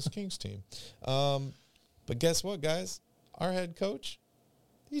playoffs in this Kings team. But guess what, guys? Our head coach,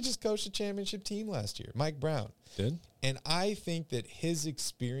 he just coached a championship team last year, Mike Brown. Did? And I think that his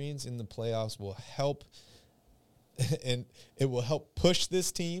experience in the playoffs will help, and it will help push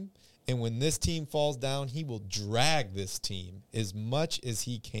this team. And when this team falls down, he will drag this team as much as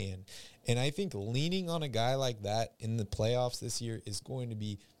he can. And I think leaning on a guy like that in the playoffs this year is going to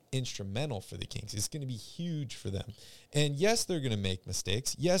be instrumental for the Kings. It's going to be huge for them. And yes, they're going to make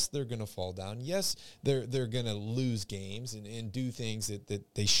mistakes. Yes, they're going to fall down. Yes, they're going to lose games and do things that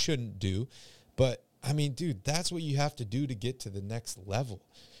they shouldn't do. But, I mean, dude, that's what you have to do to get to the next level.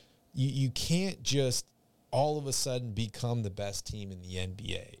 You can't just all of a sudden become the best team in the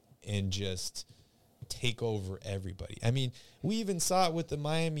NBA and just take over everybody. I mean, we even saw it with the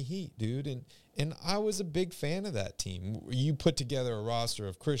Miami Heat, dude, and I was a big fan of that team. You put together a roster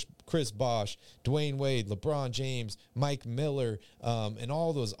of Chris Bosh, Dwayne Wade, LeBron James, Mike Miller, and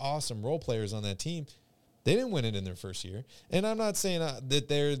all those awesome role players on that team. They didn't win it in their first year. And I'm not saying that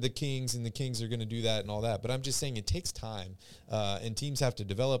they're the Kings and the Kings are going to do that and all that, but I'm just saying it takes time. And teams have to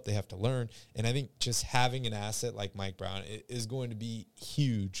develop. They have to learn. And I think just having an asset like Mike Brown is going to be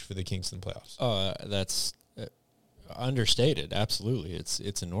huge for the Kings in the playoffs. That's understated. Absolutely.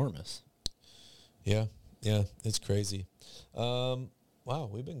 It's enormous. Yeah, it's crazy. Wow,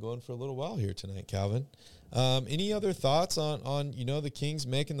 we've been going for a little while here tonight, Calvin. Any other thoughts on the Kings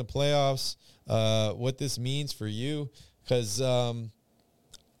making the playoffs, what this means for you? Because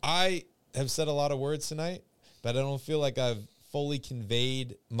I have said a lot of words tonight, but I don't feel like I've fully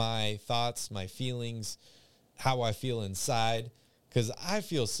conveyed my thoughts, my feelings, how I feel inside, because I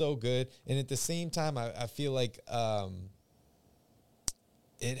feel so good. And at the same time, I feel like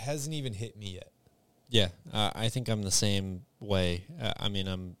it hasn't even hit me yet. Yeah, I think I'm the same way. I mean,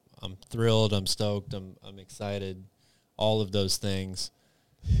 I'm thrilled. I'm stoked. I'm excited. All of those things.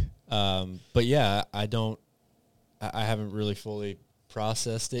 But yeah, I haven't really fully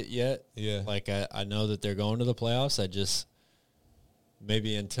processed it yet. Yeah. Like I know that they're going to the playoffs. I just,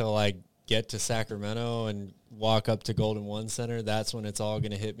 maybe until I get to Sacramento and walk up to Golden One Center, that's when it's all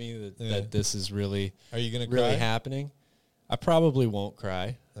going to hit me that this is really, Are you going to really cry? happening. I probably won't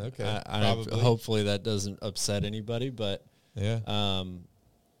cry. Okay. Hopefully that doesn't upset anybody, but yeah.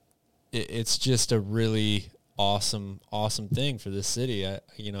 It's just a really awesome thing for this city. I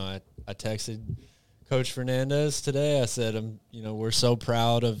texted Coach Fernandez today. I said, we're so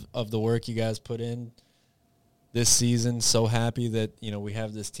proud of the work you guys put in this season. So happy that, we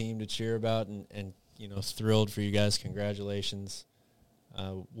have this team to cheer about and thrilled for you guys. Congratulations.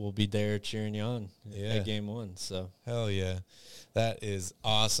 We'll be there cheering you on at game 1. So hell yeah. That is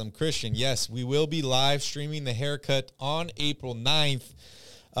awesome. Christian, yes, we will be live streaming the haircut on April 9th.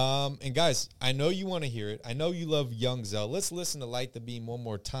 And guys, I know you want to hear it. I know you love Young Zell. Let's listen to Light the Beam one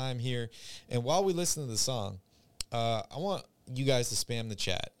more time here. And while we listen to the song, I want you guys to spam the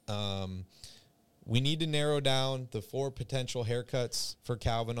chat. We need to narrow down the 4 potential haircuts for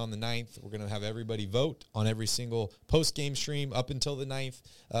Calvin on the 9th. We're going to have everybody vote on every single post-game stream up until the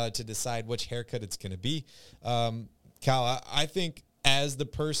 9th to decide which haircut it's going to be. Cal, I think as the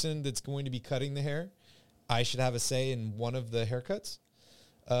person that's going to be cutting the hair, I should have a say in one of the haircuts.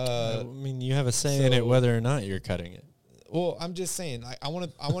 I mean, you have a say in it whether or not you're cutting it. Well, I'm just saying, I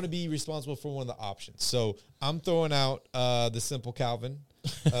want to be responsible for one of the options. So I'm throwing out the simple Calvin,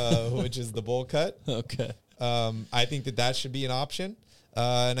 which is the bowl cut. Okay. I think that should be an option.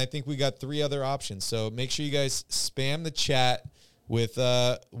 And I think we got 3 other options. So make sure you guys spam the chat with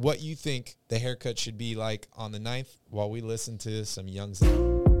what you think the haircut should be like on the 9th while we listen to some Young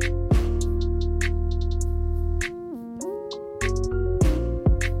Zell.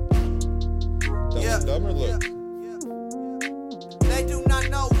 Dumber look. They do not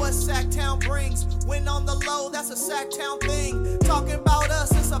know what Sacktown brings. When on the low, that's a Sacktown thing. Talking about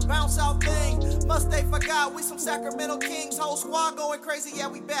us, it's a bounce out thing. Must they forgot we some Sacramento Kings. Whole squad going crazy, yeah,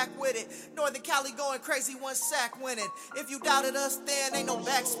 we back with it. Northern Cali going crazy, 1 sack winning. If you doubted us then, ain't no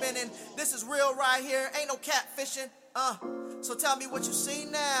backspinning. This is real right here, ain't no catfishing. So tell me what you see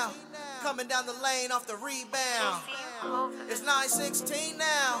now. Coming down the lane off the rebound. It's 9-16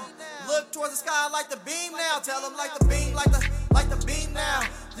 now. Look towards the sky like the beam now. Tell them like the beam, like the beam now.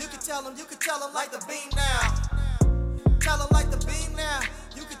 You can tell them like the beam now. Tell them like the beam now.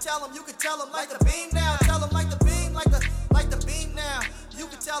 You can tell them like the beam now. Tell them like the beam, like the beam now. You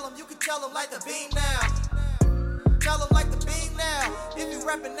can tell them like the beam now. Tell them like the beam now. If you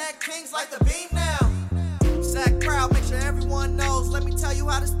reppin' that Kings like the beam now. Sack proud, make sure everyone knows. Let me tell you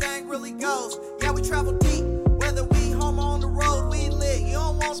how this thing really goes. Yeah, we travel deep. Whether we home or on the road, we lit. You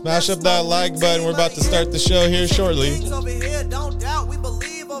don't want smash up that like button. We're about to start the show here shortly. Kings over here, don't doubt. We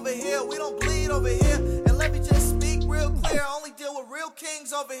believe over here. We don't bleed over here. And let me just speak real clear. I only deal with real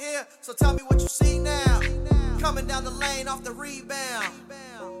Kings over here. So tell me what you see now. Coming down the lane off the rebound.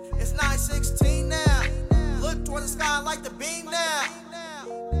 It's 9-16 now. Look toward the sky like the beam now.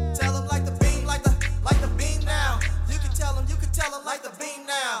 Tell them like the beam, like the beam now. You can tell them like the beam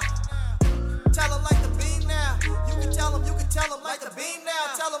now. Tell them like the beam now. You can tell them like the beam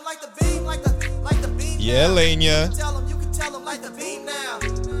now. Tell them like the beam, like the beam. Yeah, Lania. You can tell them like the beam now.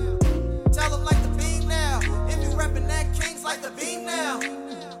 Tell them like the beam now. If you reppin' that Kings like the beam now.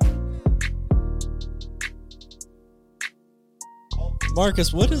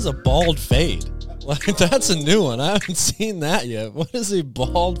 Marcus, what is a bald fade? Like, that's a new one. I haven't seen that yet. What is a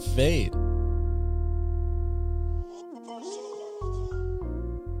bald fade?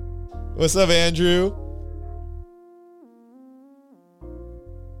 What's up, Andrew?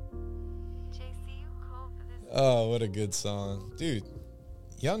 Oh, what a good song. Dude,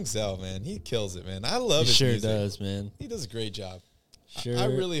 Young Zell, man, he kills it, man. I love He his sure music. does, man. He does a great job. Sure I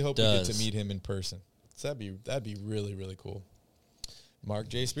really hope we get does. to meet him in person. So that'd be really, really cool. Mark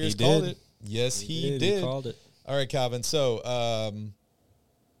J. Spears He called did. it. Yes, he did. He called it. All right, Calvin. So,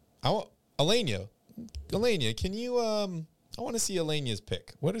 I want Elenia, can you? I want to see Elenia's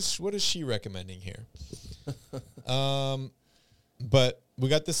pick. What is she recommending here? But we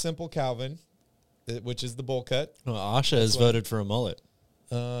got the simple Calvin, which is the bowl cut. Well, Asha has voted for a mullet.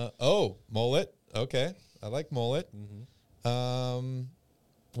 Mullet. Okay, I like mullet.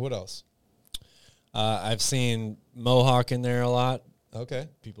 What else? I've seen mohawk in there a lot. Okay,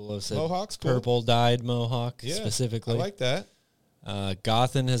 People have said Mohawk's cool. purple dyed mohawk Yeah, specifically. I like that.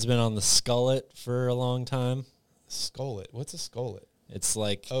 Gothen has been on the skullet for a long time. Skullet. What's a skullet? It's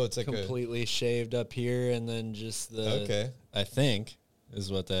like It's like completely shaved up here and then just the I think is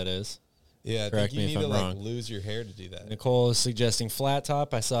what that is. Yeah, I Correct think you me need if to I'm wrong. lose your hair to do that. Nicole is suggesting flat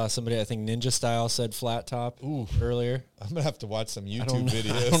top. I saw somebody, I think Ninja Style said flat top earlier. I'm gonna have to watch some I YouTube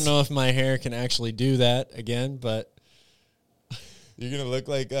videos. I don't know if my hair can actually do that again, but You're gonna look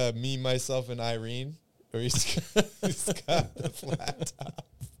like me, myself, and Irene, or he's got the flat top.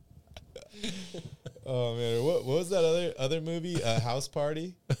 Oh man, what was that other movie? House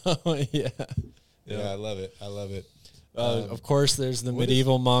Party. oh yeah. Yeah, I love it. I love it. Of course, there's the what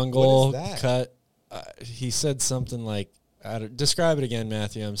medieval is Mongol that? cut. He said something like, describe it again,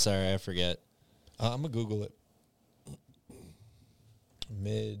 Matthew. I'm sorry, I forget. I'm gonna Google it.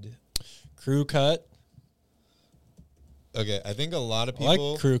 Crew cut. Okay, I think a lot of I like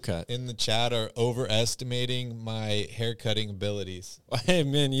people crew cut. in the chat are overestimating my hair cutting abilities. Hey,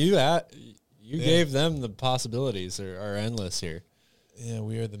 man, you gave them the possibilities are endless here. Yeah,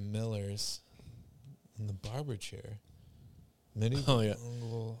 we are the Millers in the barber chair. Oh, yeah.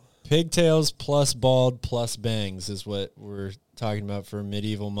 Pigtails plus bald plus bangs is what we're talking about for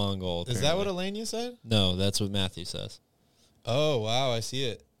medieval Mongol. Is that what apparently. Elenia said? No, that's what Matthew says. Oh, wow, I see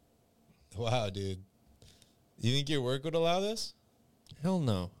it. Wow, dude. You think your work would allow this? Hell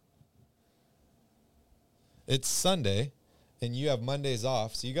no. It's Sunday, and you have Mondays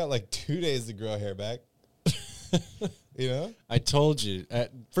off, so you got like 2 days to grow hair back. You know? I told you.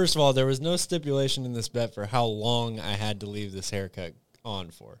 First of all, there was no stipulation in this bet for how long I had to leave this haircut on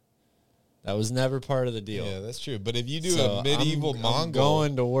for. That was never part of the deal. Yeah, that's true. But if you do So a medieval I'm Mongol,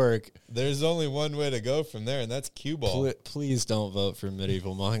 going to work. there's only one way to go from there, and that's cue ball. Please don't vote for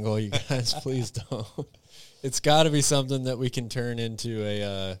medieval Mongol, you guys. Please don't. It's got to be something that we can turn into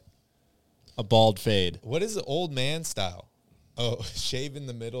a bald fade. What is the old man style? Oh, shave in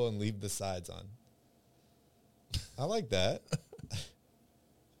the middle and leave the sides on. I like that.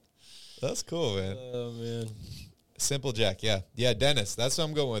 That's cool, man. Oh, man. Simple Jack, yeah. Yeah, Dennis, that's what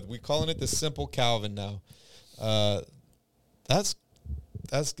I'm going with. We're calling it the Simple Calvin now. That's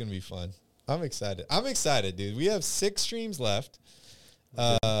going to be fun. I'm excited, dude. We have 6 streams left.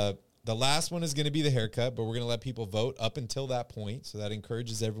 The last one is going to be the haircut, but we're going to let people vote up until that point. So that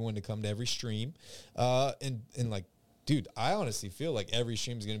encourages everyone to come to every stream. And like, dude, I honestly feel like every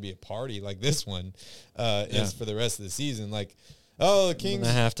stream is going to be a party like this one is for the rest of the season. Like, oh, the Kings.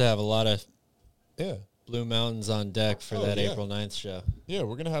 I'm going to have a lot of Yeah. Blue Mountains on deck for that yeah. April 9th show. Yeah,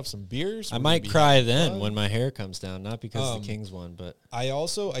 we're going to have some beers. I We're might gonna be cry having then fun. when my hair comes down, not because the Kings won, but I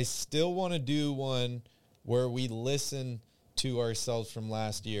still want to do one where we listen to ourselves from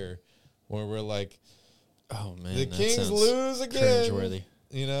last year, where we're like, oh man, the that Kings sounds lose again. cringeworthy.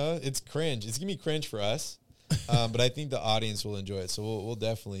 You know, it's cringe. It's gonna be cringe for us, but I think the audience will enjoy it. So we'll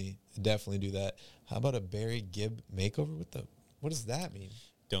definitely do that. How about a Barry Gibb makeover? What does that mean?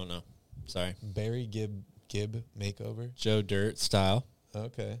 Don't know. Sorry. Barry Gibb makeover. Joe Dirt style.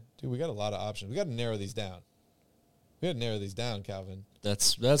 Okay, dude, we got a lot of options. We got to narrow these down. Calvin.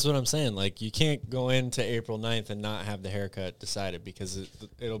 That's what I'm saying. Like, you can't go into April 9th and not have the haircut decided because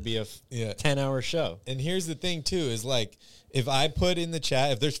it'll be a 10-hour show. And here's the thing, too, is like, if I put in the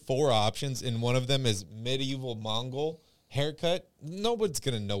chat, if there's 4 options and one of them is medieval Mongol haircut, nobody's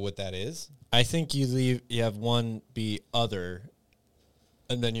going to know what that is. I think you have one be other,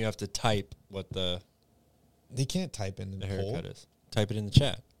 and then you have to type what the They can't type in the haircut poll. is. Type it in the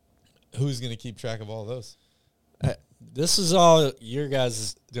chat. Who's going to keep track of all those? This is all your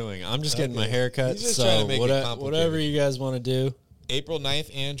guys doing. I'm just getting my haircut. He's just so trying to make it complicated. whatever you guys want to do. April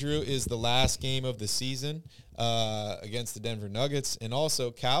 9th, Andrew, is the last game of the season against the Denver Nuggets. And also,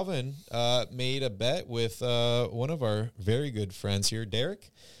 Calvin made a bet with one of our very good friends here,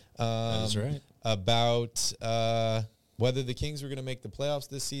 Derek. That's right. About whether the Kings were going to make the playoffs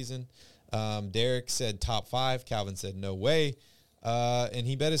this season. Derek said top 5. Calvin said no way. And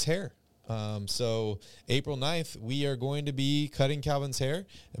he bet his hair So April 9th, we are going to be cutting Calvin's hair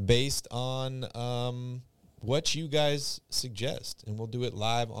based on what you guys suggest, and we'll do it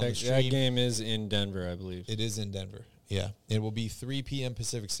live on the stream. That game is in Denver, I believe. It is in Denver, yeah. It will be 3 p.m.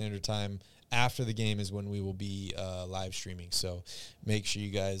 Pacific Standard Time. After the game is when we will be live streaming, so make sure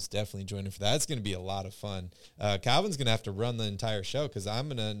you guys definitely join in for that. It's going to be a lot of fun. Calvin's going to have to run the entire show because I'm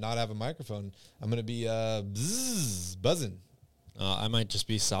going to not have a microphone. I'm going to be buzzing. I might just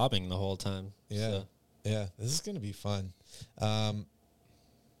be sobbing the whole time. Yeah, so. yeah. This is going to be fun.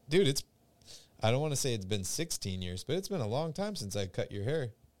 Dude, I don't want to say it's been 16 years, but it's been a long time since I cut your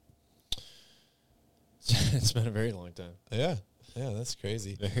hair. It's been a very long time. Yeah. Yeah, that's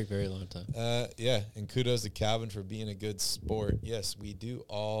crazy. Very, very long time. Yeah, and kudos to Calvin for being a good sport. Yes, we do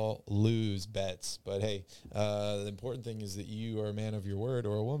all lose bets, but hey, the important thing is that you are a man of your word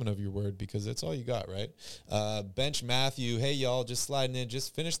or a woman of your word because that's all you got, right? Bench Matthew, hey, y'all, just sliding in.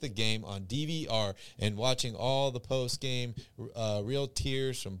 Just finished the game on DVR and watching all the post-game real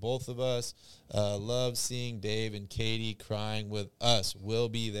tears from both of us. Love seeing Dave and Katie crying with us. We'll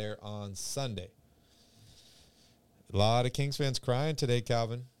be there on Sunday. A lot of Kings fans crying today,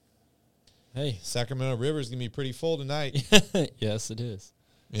 Calvin. Hey. Sacramento River's going to be pretty full tonight. Yes, it is.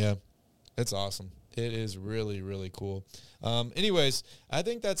 Yeah, it's awesome. It is really, really cool. Anyways, I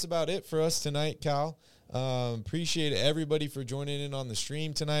think that's about it for us tonight, Cal. Appreciate everybody for joining in on the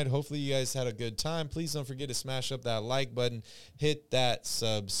stream tonight. Hopefully you guys had a good time. Please don't forget to smash up that like button. Hit that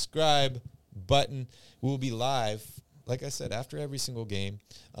subscribe button. We'll be live, like I said, after every single game.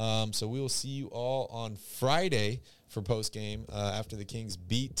 So we will see you all on Friday for post-game after the Kings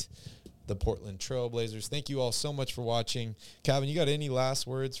beat the Portland Trail Blazers. Thank you all so much for watching. Calvin, you got any last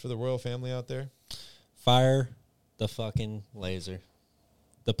words for the royal family out there? Fire the fucking laser.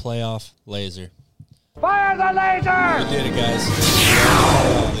 The playoff laser. Fire the laser! We did it, guys.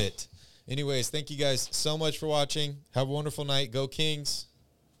 Love it. Anyways, thank you guys so much for watching. Have a wonderful night. Go Kings.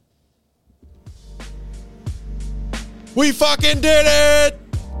 We fucking did it!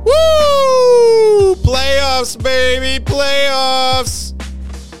 Woo! Playoffs, baby, playoffs!